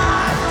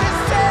can't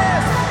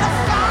desist, the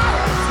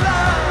fire's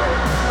low,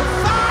 the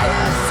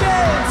fire's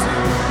set to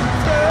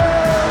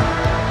burn.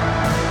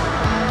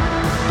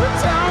 But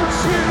don't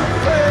you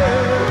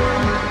feel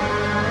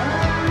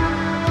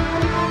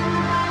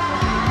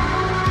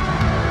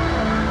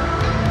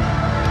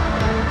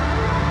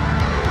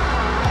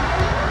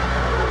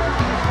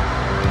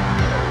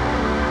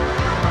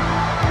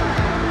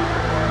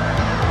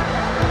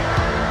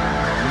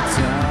the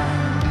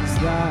times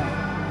that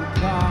you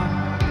can't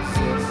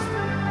resist,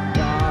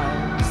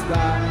 fires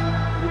that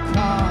you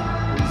can't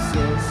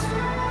resist,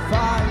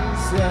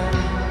 fires that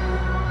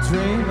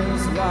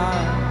dreamers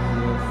like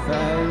your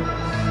face.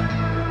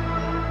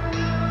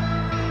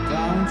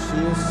 Don't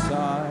you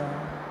sigh.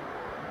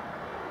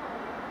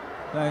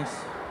 Thanks.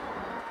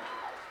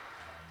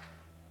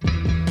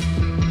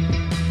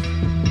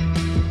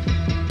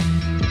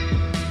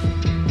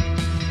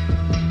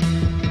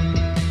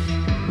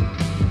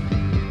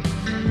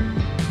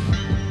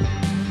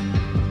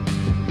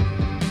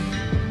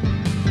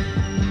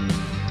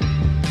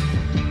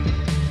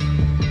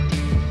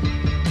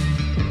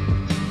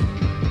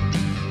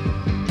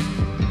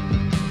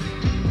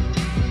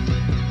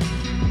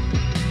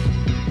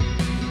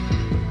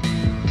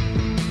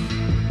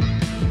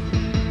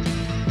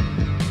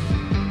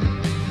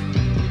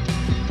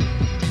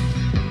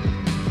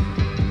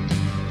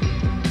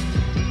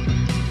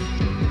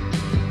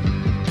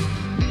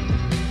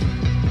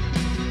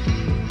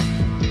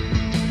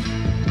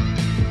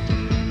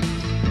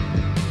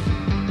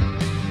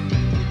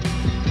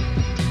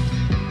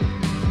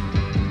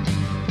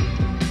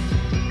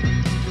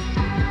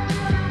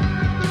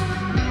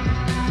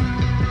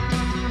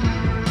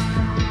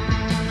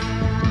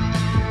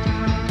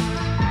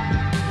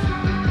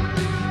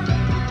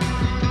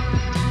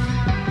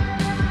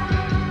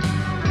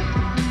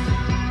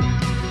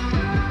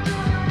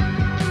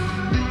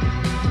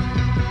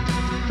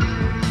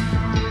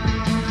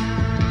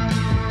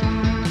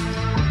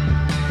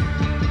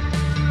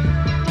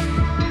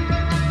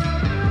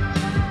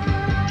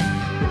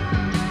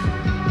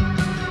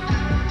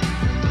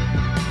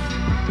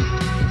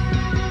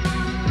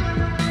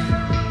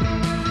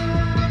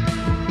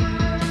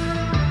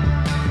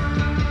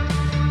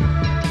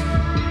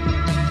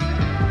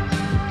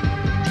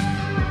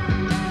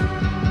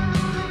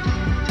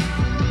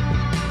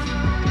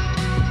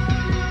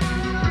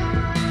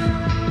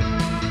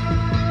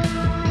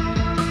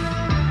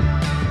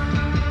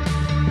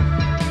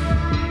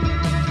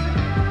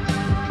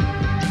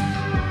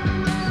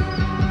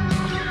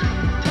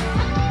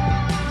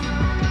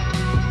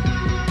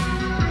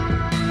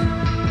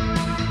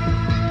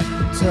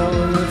 Tell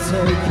her to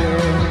take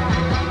it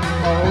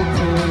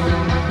open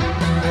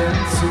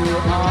into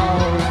all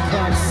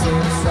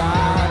concepts.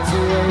 Try to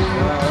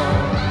wake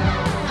up.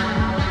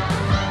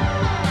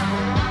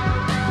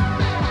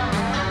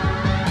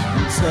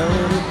 Tell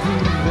her to be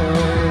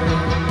there,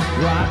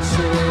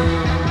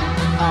 watching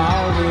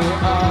all the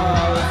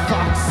other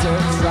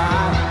foxes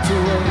try to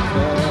wake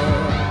up.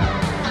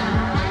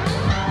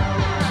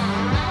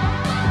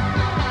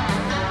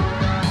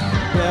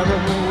 Every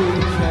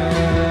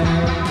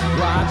weekend,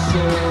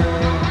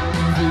 watching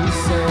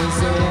pieces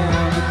in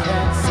the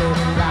cats and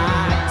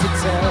like to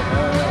tell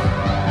her.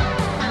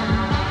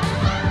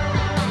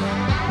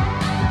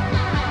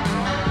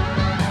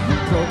 The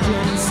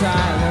broken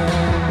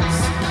silence,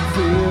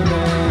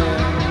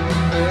 feeling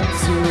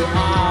into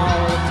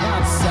all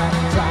concept,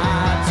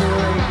 try to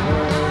wake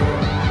her.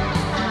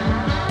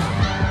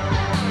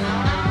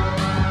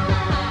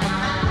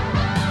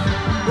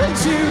 Would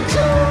you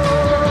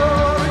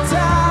call the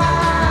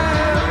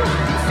time,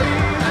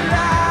 feel the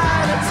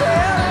light and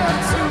tell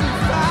her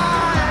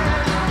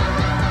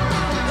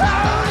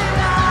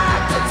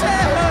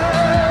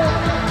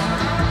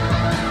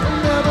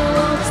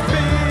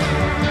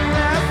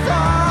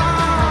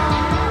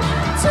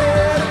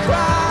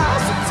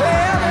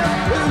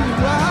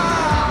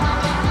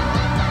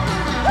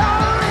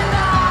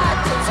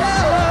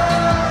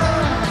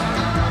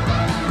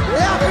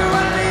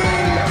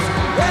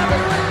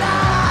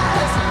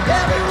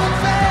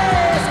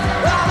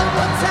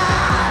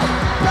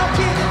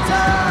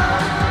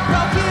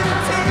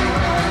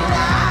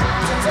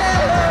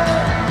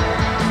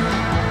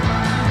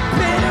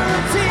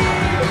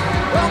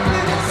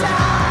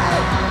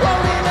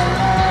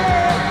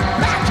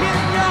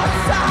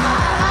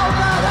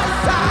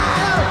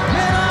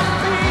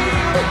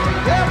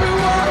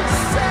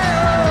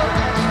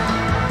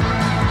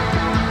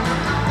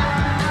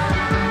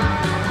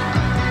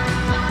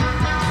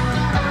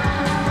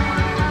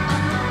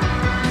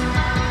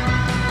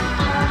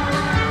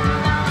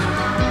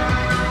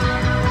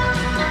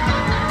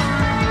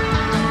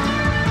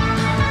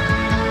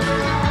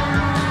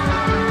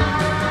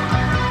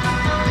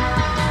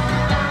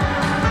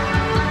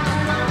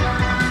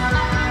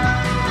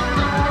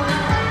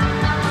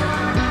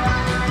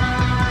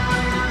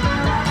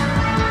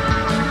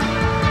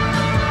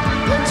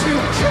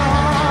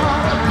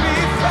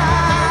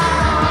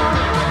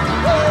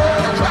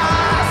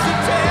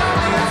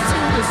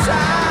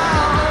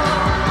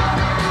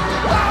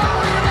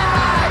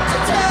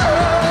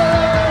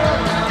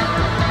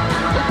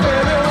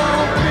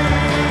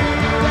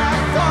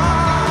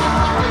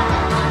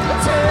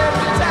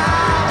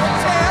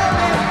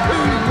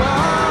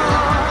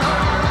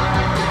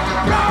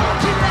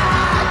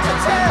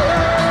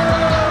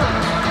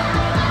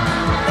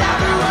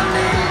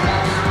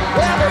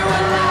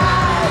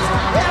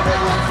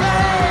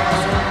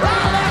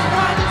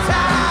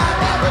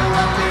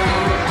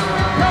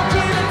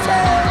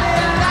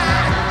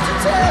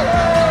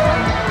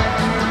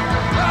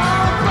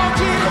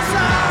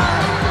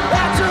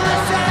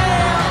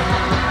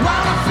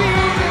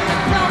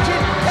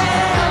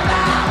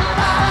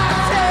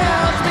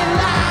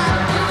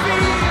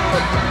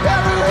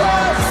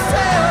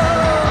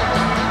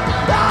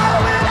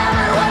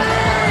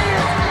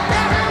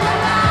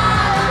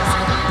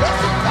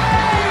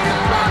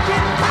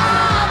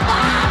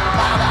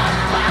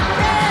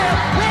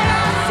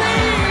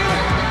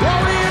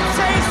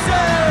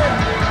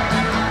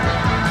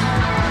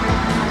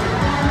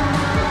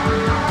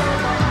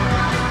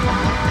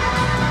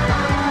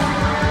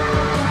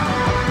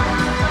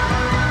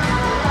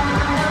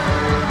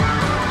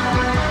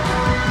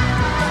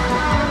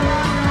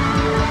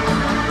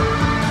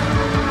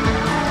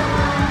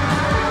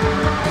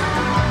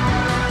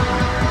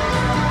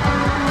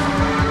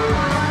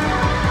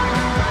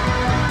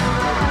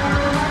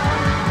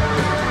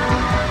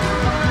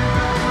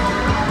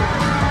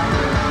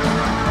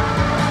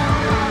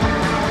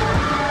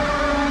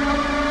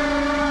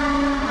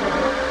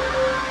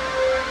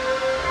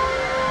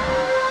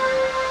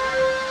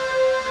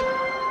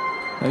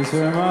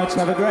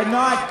much. Have a great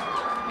night.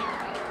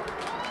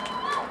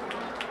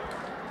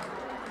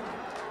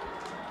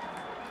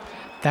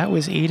 That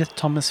was Edith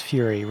Thomas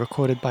Fury,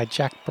 recorded by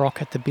Jack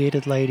Brock at the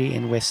Bearded Lady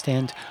in West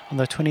End on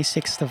the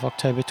 26th of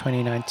October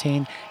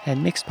 2019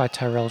 and mixed by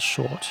Tyrell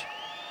Short.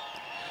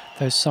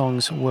 Those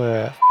songs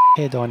were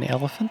Head on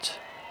Elephant,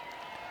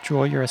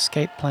 Draw Your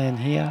Escape Plan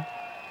Here,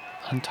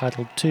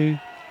 Untitled 2,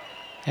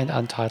 and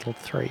Untitled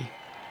 3.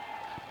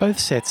 Both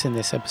sets in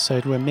this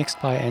episode were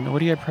mixed by an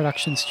audio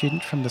production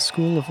student from the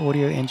School of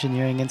Audio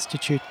Engineering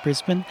Institute,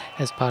 Brisbane,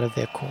 as part of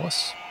their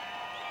course.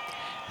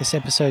 This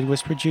episode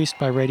was produced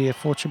by Radio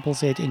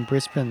 4ZZZ in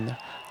Brisbane.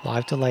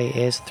 Live Delay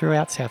airs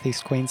throughout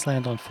southeast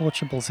Queensland on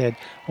 4ZZZ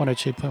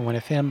 102.1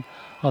 FM,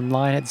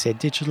 online at Z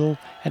Digital,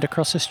 and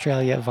across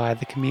Australia via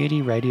the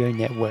Community Radio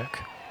Network.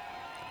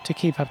 To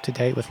keep up to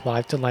date with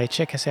Live Delay,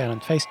 check us out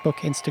on Facebook,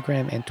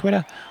 Instagram, and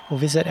Twitter, or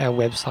visit our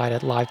website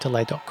at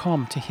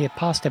livedelay.com to hear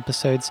past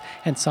episodes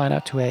and sign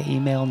up to our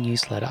email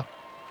newsletter.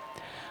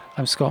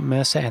 I'm Scott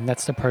Mercer, and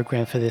that's the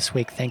program for this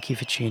week. Thank you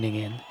for tuning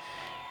in.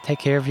 Take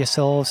care of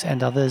yourselves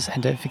and others,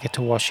 and don't forget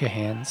to wash your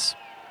hands.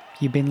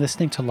 You've been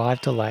listening to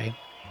Live Delay.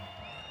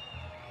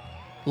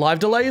 Live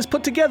Delay is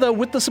put together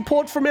with the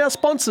support from our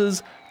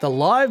sponsors, the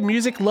live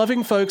music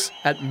loving folks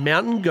at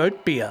Mountain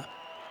Goat Beer.